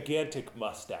 and a gigantic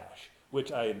mustache,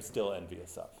 which I am still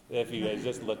envious of. If you guys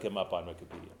just look him up on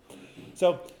Wikipedia.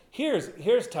 So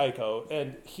here's Tycho,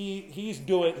 and he's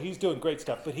doing great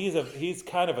stuff, but he's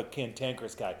kind of a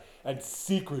cantankerous guy and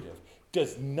secretive.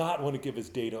 Does not want to give his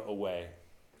data away.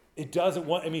 It doesn't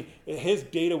want. I mean, his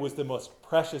data was the most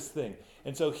precious thing,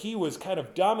 and so he was kind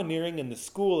of domineering in the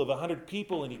school of 100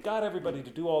 people, and he got everybody to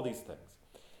do all these things.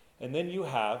 And then you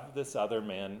have this other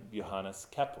man, Johannes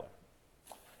Kepler,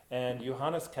 and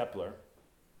Johannes Kepler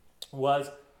was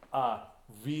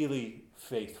really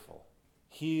faithful.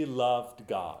 He loved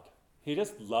God. He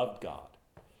just loved God,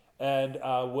 and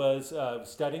was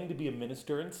studying to be a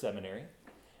minister in seminary,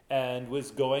 and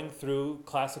was going through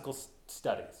classical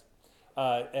studies.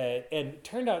 And it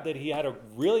turned out that he had a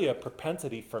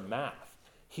propensity for math.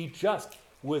 He just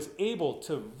was able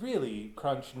to really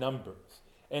crunch numbers.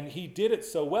 And he did it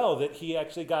so well that he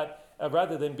actually got,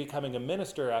 rather than becoming a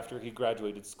minister after he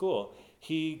graduated school,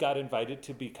 he got invited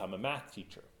to become a math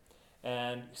teacher.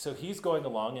 And so he's going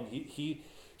along, and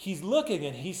he's looking,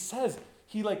 and he says,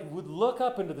 he would look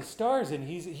up into the stars, and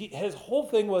his whole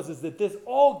thing was that this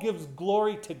all gives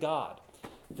glory to God.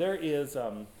 There is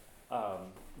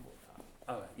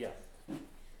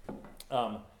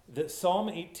the Psalm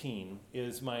 18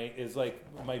 is my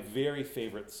very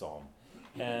favorite psalm,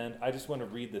 and I just want to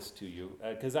read this to you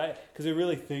because I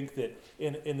really think that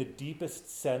in the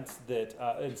deepest sense that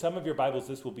in some of your Bibles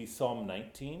this will be Psalm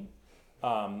 19.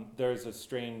 There's a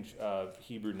strange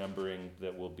Hebrew numbering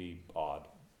that will be odd.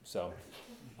 So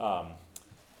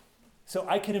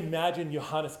I can imagine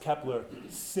Johannes Kepler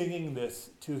singing this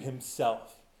to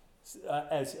himself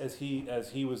as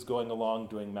he was going along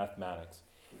doing mathematics.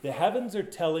 The heavens are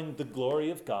telling the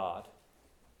glory of God,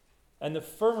 and the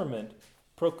firmament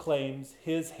proclaims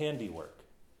his handiwork.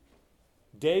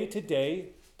 Day to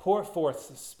day pour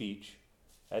forth speech,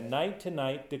 and night to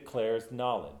night declares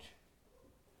knowledge.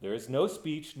 There is no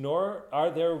speech, nor are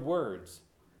there words.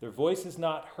 Their voice is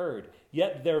not heard,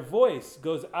 yet their voice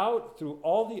goes out through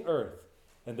all the earth,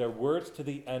 and their words to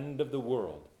the end of the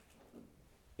world.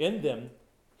 In them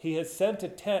he has set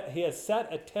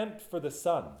a tent for the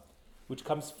sun, which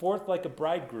comes forth like a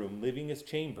bridegroom leaving his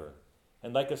chamber,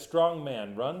 and like a strong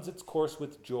man runs its course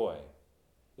with joy.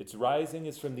 Its rising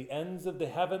is from the ends of the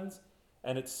heavens,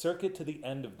 and its circuit to the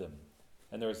end of them,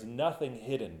 and there is nothing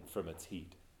hidden from its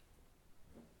heat.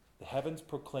 The heavens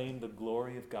proclaim the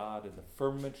glory of God, and the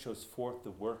firmament shows forth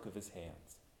the work of his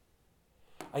hands.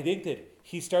 I think that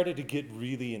he started to get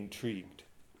really intrigued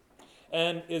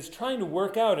and is trying to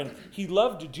work out, and he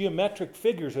loved geometric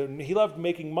figures, and he loved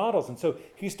making models, and so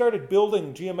he started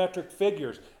building geometric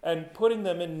figures and putting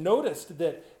them, and noticed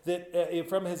that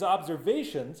from his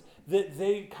observations that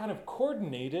they kind of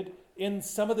coordinated in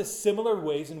some of the similar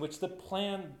ways in which the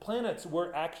planets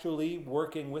were actually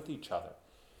working with each other.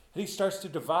 And he starts to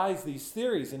devise these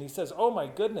theories, and he says, oh my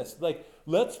goodness,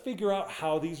 let's figure out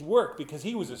how these work, because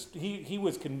he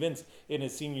was convinced in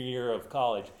his senior year of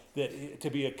college that to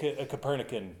be a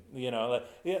Copernican,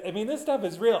 I mean, this stuff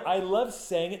is real. I love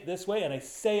saying it this way, and I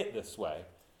say it this way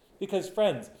because,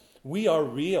 friends, we are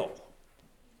real.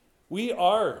 We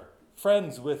are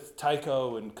friends with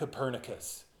Tycho and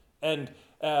Copernicus and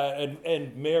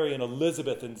Mary and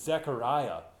Elizabeth and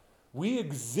Zechariah. We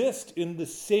exist in the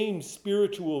same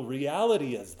spiritual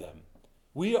reality as them.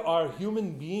 We are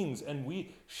human beings and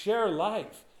we share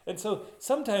life. And so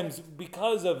sometimes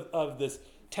because of this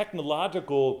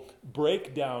technological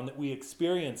breakdown that we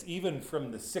experience even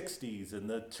from the 60s and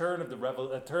the turn of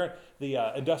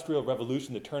the Industrial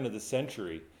Revolution, the turn of the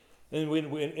century, and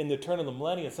in the turn of the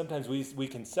millennium, sometimes we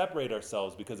can separate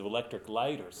ourselves because of electric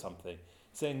light or something,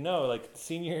 saying, no, like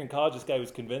senior year in college, this guy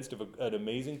was convinced of an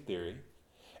amazing theory,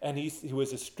 and he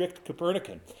was a strict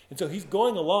Copernican. And so he's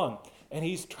going along, and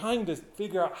he's trying to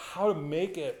figure out how to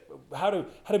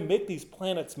make these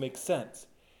planets make sense.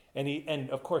 And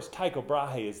of course Tycho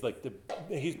Brahe is like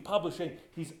he's publishing,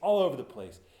 he's all over the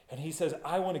place. And he says,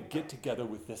 I want to get together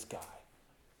with this guy.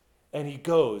 And he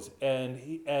goes and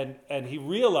he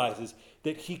realizes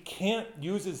that he can't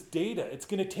use his data. It's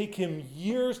going to take him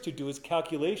years to do his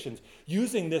calculations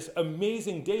using this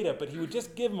amazing data, but he would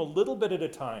just give him a little bit at a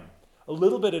time, a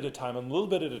little bit at a time, a little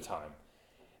bit at a time.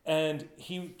 And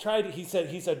he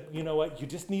said, you know what, you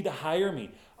just need to hire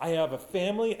me. I have a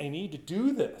family, I need to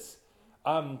do this.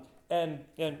 And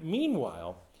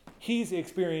meanwhile, he's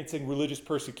experiencing religious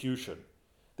persecution.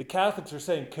 The Catholics are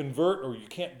saying, convert or you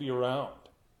can't be around.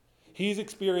 He's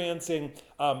experiencing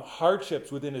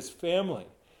hardships within his family.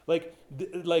 Like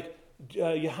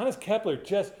Johannes Kepler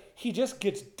just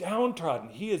gets downtrodden.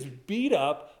 He is beat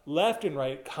up left and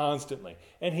right constantly.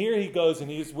 And here he goes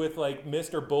and he's with like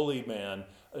Mr. Bully Man,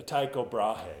 Tycho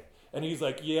Brahe. And he's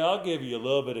like, yeah, I'll give you a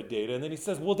little bit of data. And then he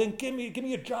says, well, then give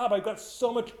me a job. I've got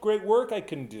so much great work I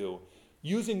can do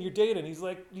using your data. And he's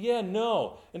like, yeah,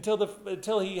 no,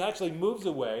 until he actually moves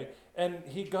away. And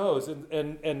he goes,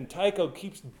 and Tycho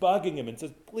keeps bugging him and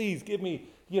says, please give me,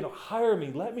 hire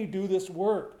me. Let me do this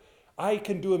work. I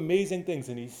can do amazing things.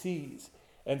 And he sees.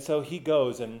 And so he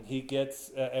goes and he gets,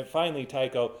 and finally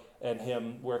Tycho and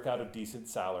him work out a decent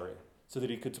salary so that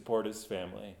he could support his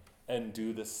family and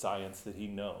do the science that he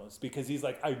knows. Because he's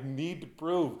like, I need to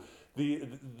prove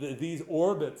these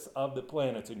orbits of the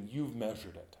planets, and you've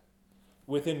measured it.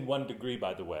 Within 1 degree,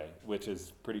 by the way, which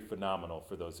is pretty phenomenal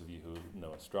for those of you who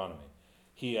know astronomy.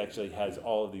 He actually has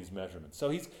all of these measurements. So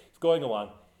he's going along,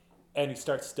 and he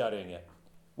starts studying it.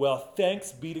 Well,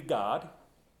 thanks be to God,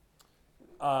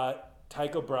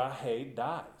 Tycho Brahe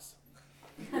dies.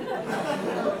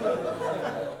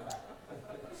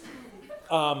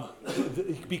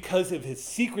 Because of his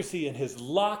secrecy and his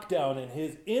lockdown and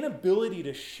his inability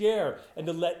to share and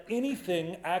to let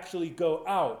anything actually go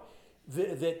out,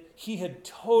 that he had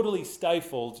totally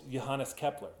stifled Johannes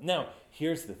Kepler. Now,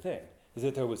 here's the thing, is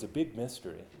that there was a big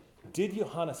mystery. Did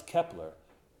Johannes Kepler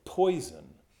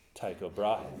poison Tycho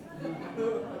Brahe?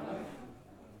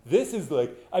 This is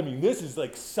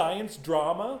like science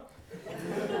drama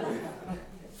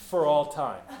for all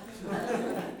time.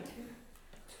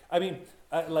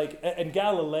 And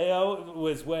Galileo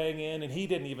was weighing in, and he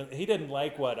didn't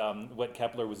like what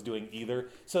Kepler was doing either.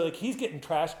 So he's getting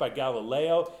trashed by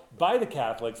Galileo, by the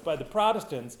Catholics, by the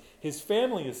Protestants. His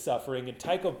family is suffering, and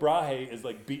Tycho Brahe is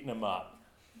beating him up.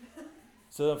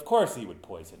 So of course he would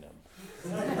poison him.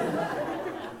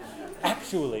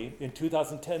 Actually, in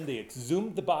 2010, they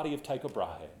exhumed the body of Tycho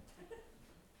Brahe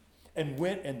and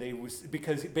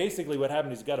because basically what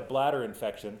happened is he got a bladder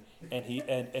infection and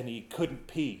he couldn't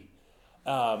pee.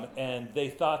 And they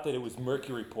thought that it was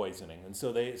mercury poisoning, and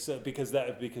because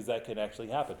that could actually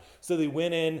happen. So they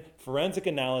went in, forensic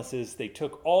analysis, they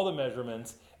took all the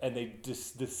measurements, and they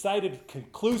decided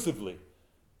conclusively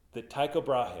that Tycho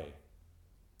Brahe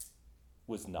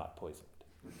was not poisoned.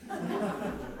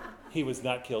 He was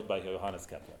not killed by Johannes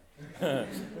Kepler.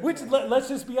 Which, let's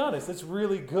just be honest, that's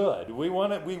really good. We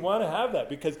want to have that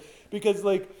because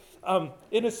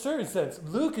in a certain sense,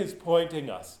 Luke is pointing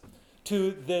us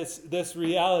to this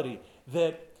reality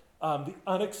that the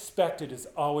unexpected is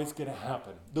always going to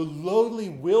happen. The lowly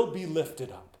will be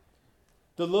lifted up.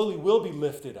 The lowly will be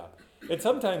lifted up. And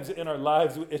sometimes in our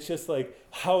lives, it's just like,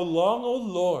 how long, O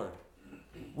Lord,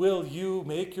 will you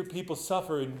make your people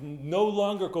suffer and no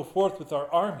longer go forth with our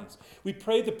armies? We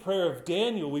pray the prayer of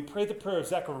Daniel. We pray the prayer of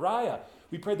Zechariah.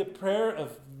 We pray the prayer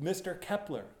of Mr.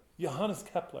 Kepler, Johannes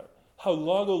Kepler. How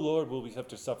long, O Lord, will we have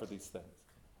to suffer these things?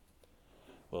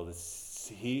 Well,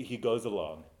 he goes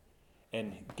along,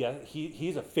 and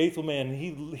he's a faithful man.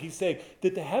 He's saying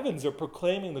that the heavens are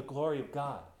proclaiming the glory of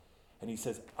God. And he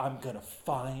says, I'm going to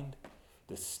find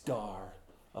the Star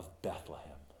of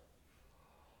Bethlehem.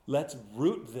 Let's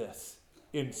root this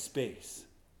in space.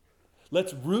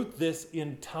 Let's root this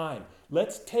in time.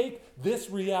 Let's take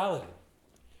this reality.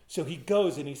 So he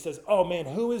goes and he says, oh man,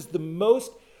 who is the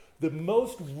most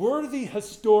worthy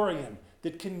historian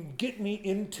that can get me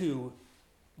into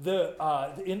the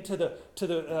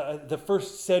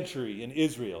first century in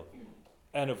Israel?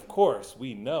 And of course,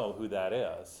 we know who that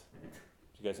is. Do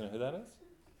you guys know who that is?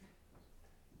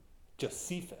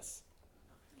 Josephus.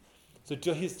 So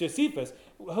he's Josephus.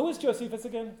 Who is Josephus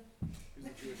again? The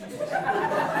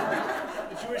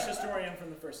Jewish historian from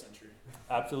the first century.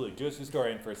 Absolutely, Jewish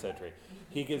historian, first century.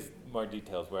 He gives more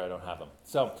details where I don't have them.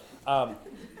 So,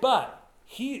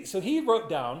 he wrote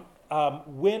down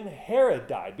when Herod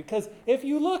died, because if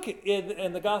you look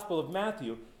in the Gospel of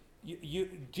Matthew,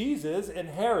 Jesus and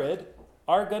Herod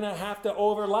are going to have to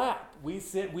overlap. We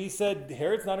said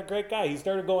Herod's not a great guy. He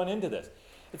started going into this.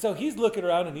 And so he's looking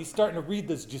around and he's starting to read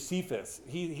this Josephus.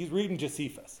 He's reading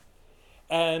Josephus.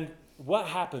 And what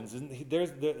happens is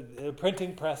there's the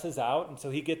printing press is out, and so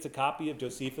he gets a copy of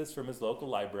Josephus from his local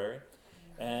library.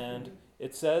 And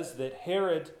it says that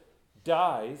Herod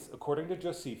dies, according to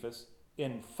Josephus,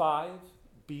 in 5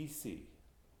 BC.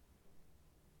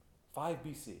 5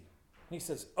 BC. And he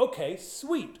says, okay,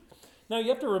 sweet. Now you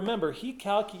have to remember, you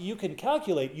can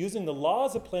calculate using the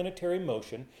laws of planetary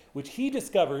motion, which he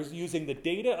discovers using the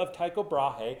data of Tycho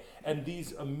Brahe and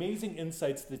these amazing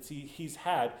insights that he's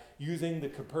had using the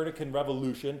Copernican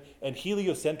revolution and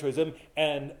heliocentrism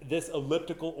and this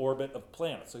elliptical orbit of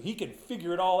planets. So he can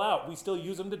figure it all out. We still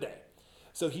use them today.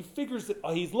 So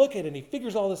he's looking and he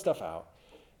figures all this stuff out.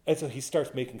 And so he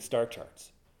starts making star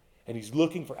charts. And he's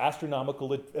looking for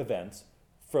astronomical events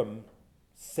from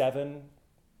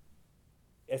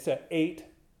 8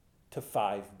 to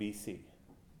 5 BC.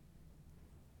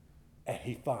 And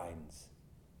he finds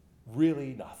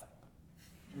really nothing.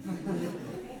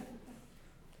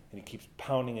 And he keeps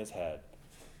pounding his head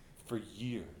for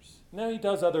years. Now he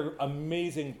does other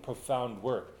amazing, profound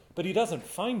work, but he doesn't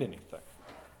find anything.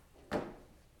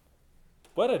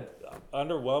 What an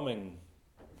underwhelming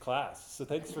class. So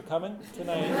thanks for coming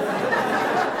tonight.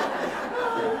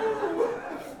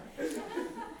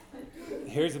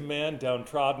 Here's a man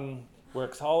downtrodden,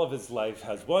 works all of his life,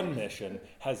 has one mission,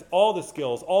 has all the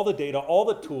skills, all the data, all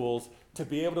the tools to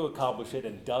be able to accomplish it,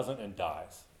 and doesn't, and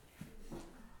dies.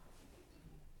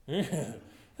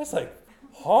 That's like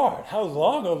hard. How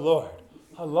long, oh Lord?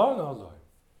 How long, oh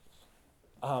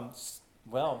Lord?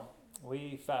 Well,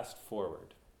 we fast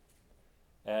forward,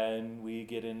 and we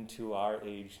get into our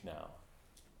age now.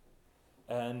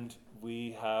 And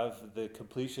we have the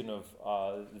completion of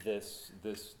this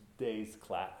day's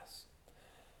class,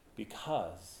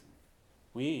 because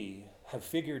we have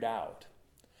figured out,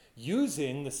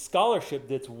 using the scholarship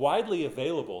that's widely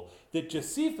available, that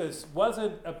Josephus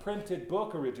wasn't a printed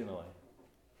book originally.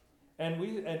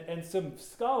 And some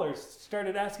scholars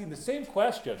started asking the same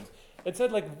questions and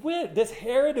said, this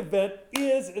Herod event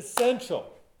is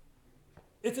essential.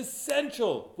 It's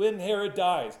essential when Herod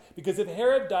dies, because if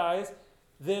Herod dies,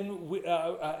 then we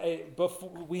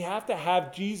have to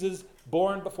have Jesus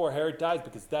born before Herod dies,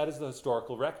 because that is the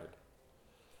historical record.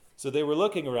 So they were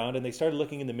looking around, and they started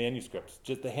looking in the manuscripts,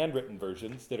 just the handwritten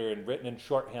versions that are written in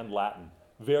shorthand Latin.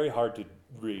 Very hard to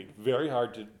read, very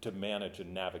hard to manage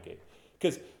and navigate.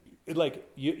 Because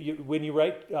when you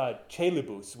write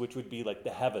Caelibus, which would be like the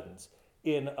heavens,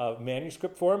 in a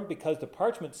manuscript form, because the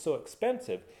parchment's so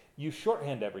expensive, you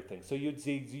shorthand everything. So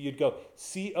you'd go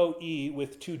COE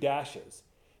with 2 dashes.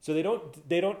 So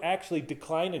they don't actually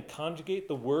decline and conjugate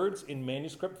the words in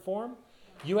manuscript form.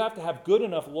 You have to have good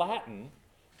enough Latin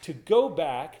to go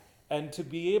back and to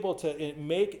be able to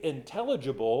make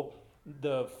intelligible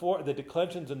the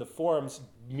declensions and the forms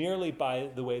merely by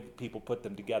the way that people put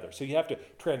them together. So you have to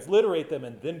transliterate them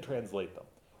and then translate them.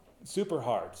 Super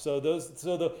hard.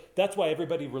 That's why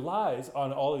everybody relies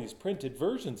on all of these printed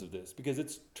versions of this, because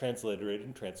it's transliterated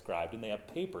and transcribed, and they have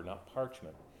paper, not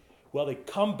parchment. Well, they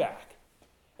come back,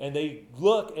 and they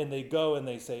look, and they go, and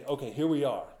they say, okay, here we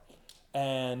are.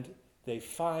 And they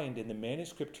find in the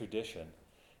manuscript tradition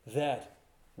that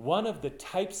one of the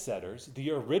typesetters, the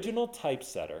original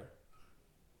typesetter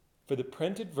for the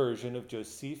printed version of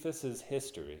Josephus's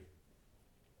history,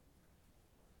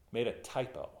 made a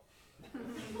typo.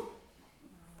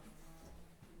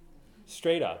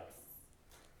 Straight up.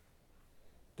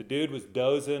 The dude was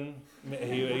dozing.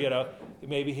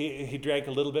 Maybe he drank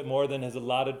a little bit more than his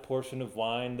allotted portion of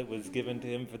wine that was given to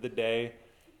him for the day,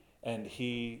 and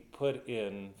he put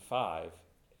in 5,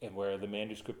 and where the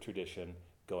manuscript tradition,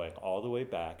 going all the way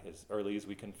back as early as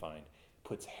we can find,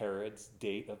 puts Herod's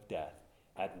date of death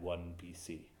at 1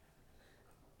 BC.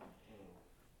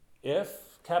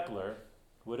 If Kepler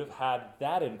would have had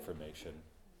that information,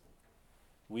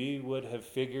 we would have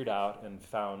figured out and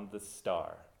found the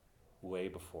star way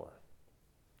before.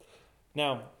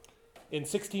 Now, in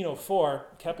 1604,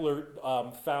 Kepler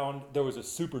found there was a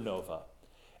supernova.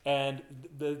 And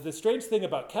the strange thing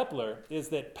about Kepler is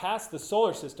that past the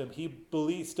solar system,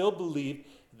 he still believed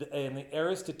in the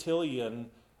Aristotelian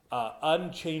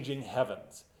unchanging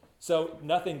heavens. So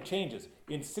nothing changes.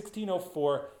 In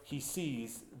 1604, he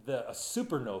sees a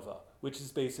supernova, which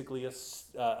is basically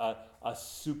a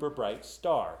super bright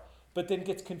star, but then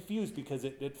gets confused because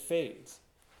it fades.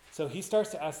 So he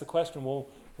starts to ask the question, well,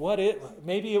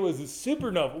 maybe it was a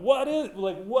supernova.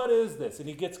 What is this? And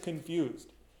he gets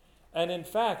confused. And in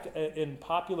fact, in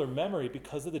popular memory,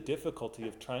 because of the difficulty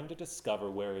of trying to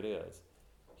discover where it is,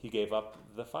 he gave up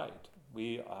the fight.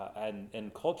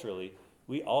 And culturally,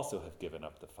 we also have given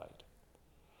up the fight.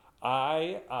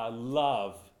 I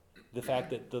love the fact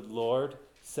that the Lord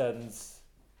sends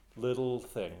little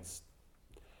things.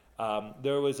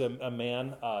 There was a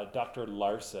man, Dr.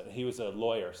 Larson. He was a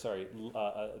lawyer,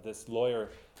 this lawyer,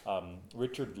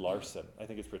 Richard Larson. I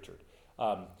think it's Richard.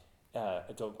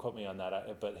 Don't quote me on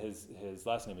that, but his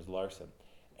last name is Larson.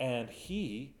 And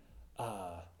he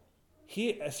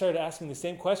started asking the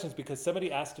same questions because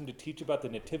somebody asked him to teach about the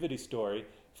Nativity story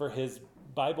for his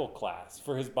Bible class,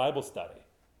 for his Bible study.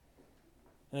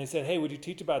 And they said, hey, would you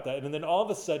teach about that? And then all of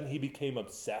a sudden he became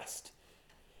obsessed.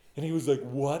 And he was like,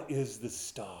 what is the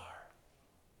star?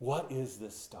 What is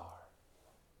this star?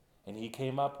 And he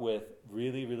came up with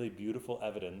really, really beautiful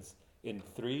evidence in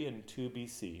 3 and 2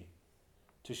 BC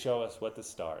to show us what the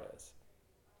star is.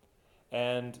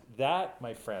 And that,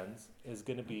 my friends, is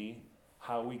going to be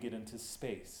how we get into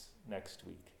space next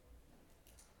week.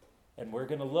 And we're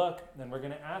going to look and we're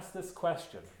going to ask this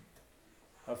question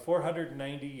of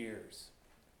 490 years.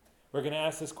 We're going to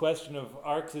ask this question of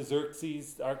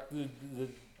Artaxerxes, the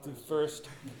first,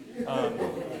 and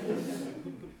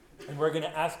we're going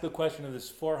to ask the question of this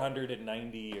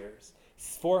 490 years,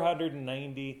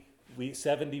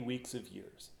 70 weeks of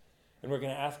years. And we're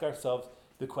going to ask ourselves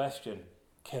the question,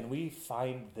 can we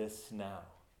find this now?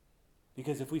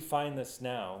 Because if we find this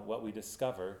now, what we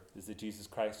discover is that Jesus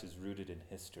Christ is rooted in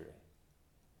history,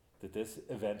 that this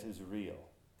event is real,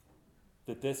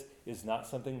 that this is not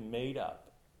something made up,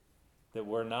 that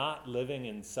we're not living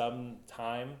in some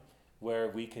time where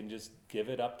we can just give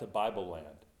it up to Bible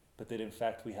land, but that in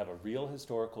fact we have a real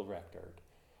historical record,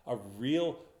 a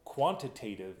real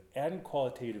quantitative and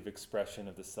qualitative expression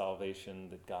of the salvation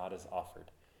that God has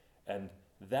offered. And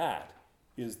that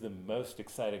is the most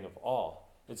exciting of all.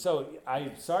 And so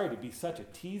I'm sorry to be such a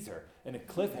teaser and a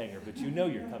cliffhanger, but you know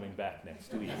you're coming back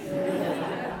next week.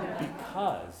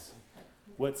 Because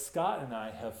what Scott and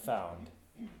I have found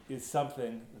is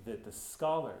something that the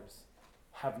scholars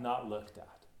have not looked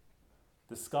at.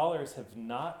 The scholars have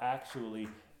not actually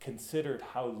considered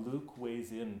how Luke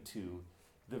weighs into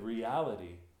the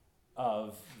reality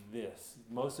of this.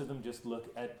 Most of them just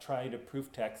look at trying to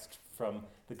proof text from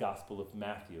the Gospel of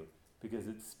Matthew because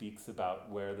it speaks about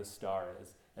where the star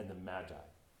is and the Magi,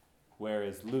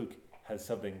 whereas Luke has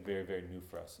something very, very new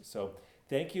for us. So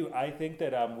thank you. I think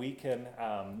that we can,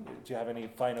 do you have any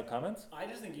final comments? I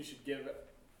just think you should give,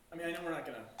 I mean, I know we're not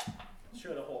going to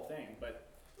share the whole thing, but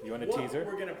you want a what teaser?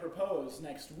 We're going to propose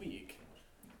next week,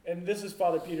 and this is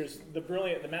Father Peter's, the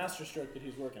masterstroke that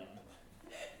he's working on.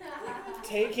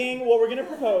 Taking what we're going to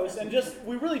propose, and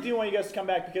we really do want you guys to come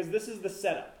back because this is the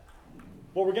setup.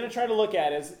 What we're going to try to look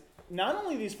at is not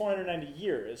only these 490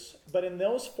 years, but in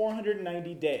those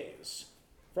 490 days,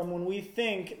 from when we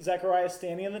think Zechariah is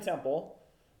standing in the temple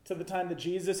to the time that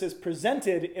Jesus is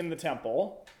presented in the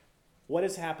temple, what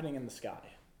is happening in the sky?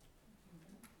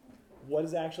 What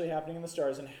is actually happening in the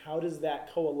stars, and how does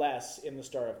that coalesce in the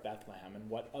Star of Bethlehem, and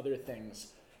what other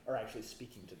things are actually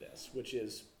speaking to this, which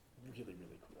is really,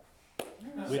 really cool.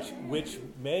 Which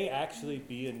may actually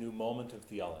be a new moment of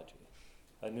theology,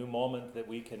 a new moment that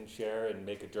we can share and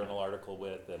make a journal article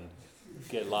with and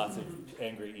get lots of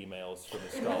angry emails from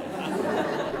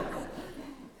astrologers.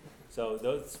 So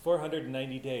those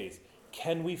 490 days,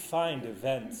 can we find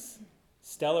events,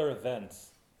 stellar events,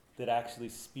 that actually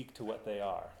speak to what they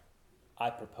are? I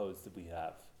propose that we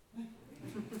have.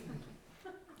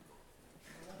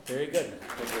 Very good.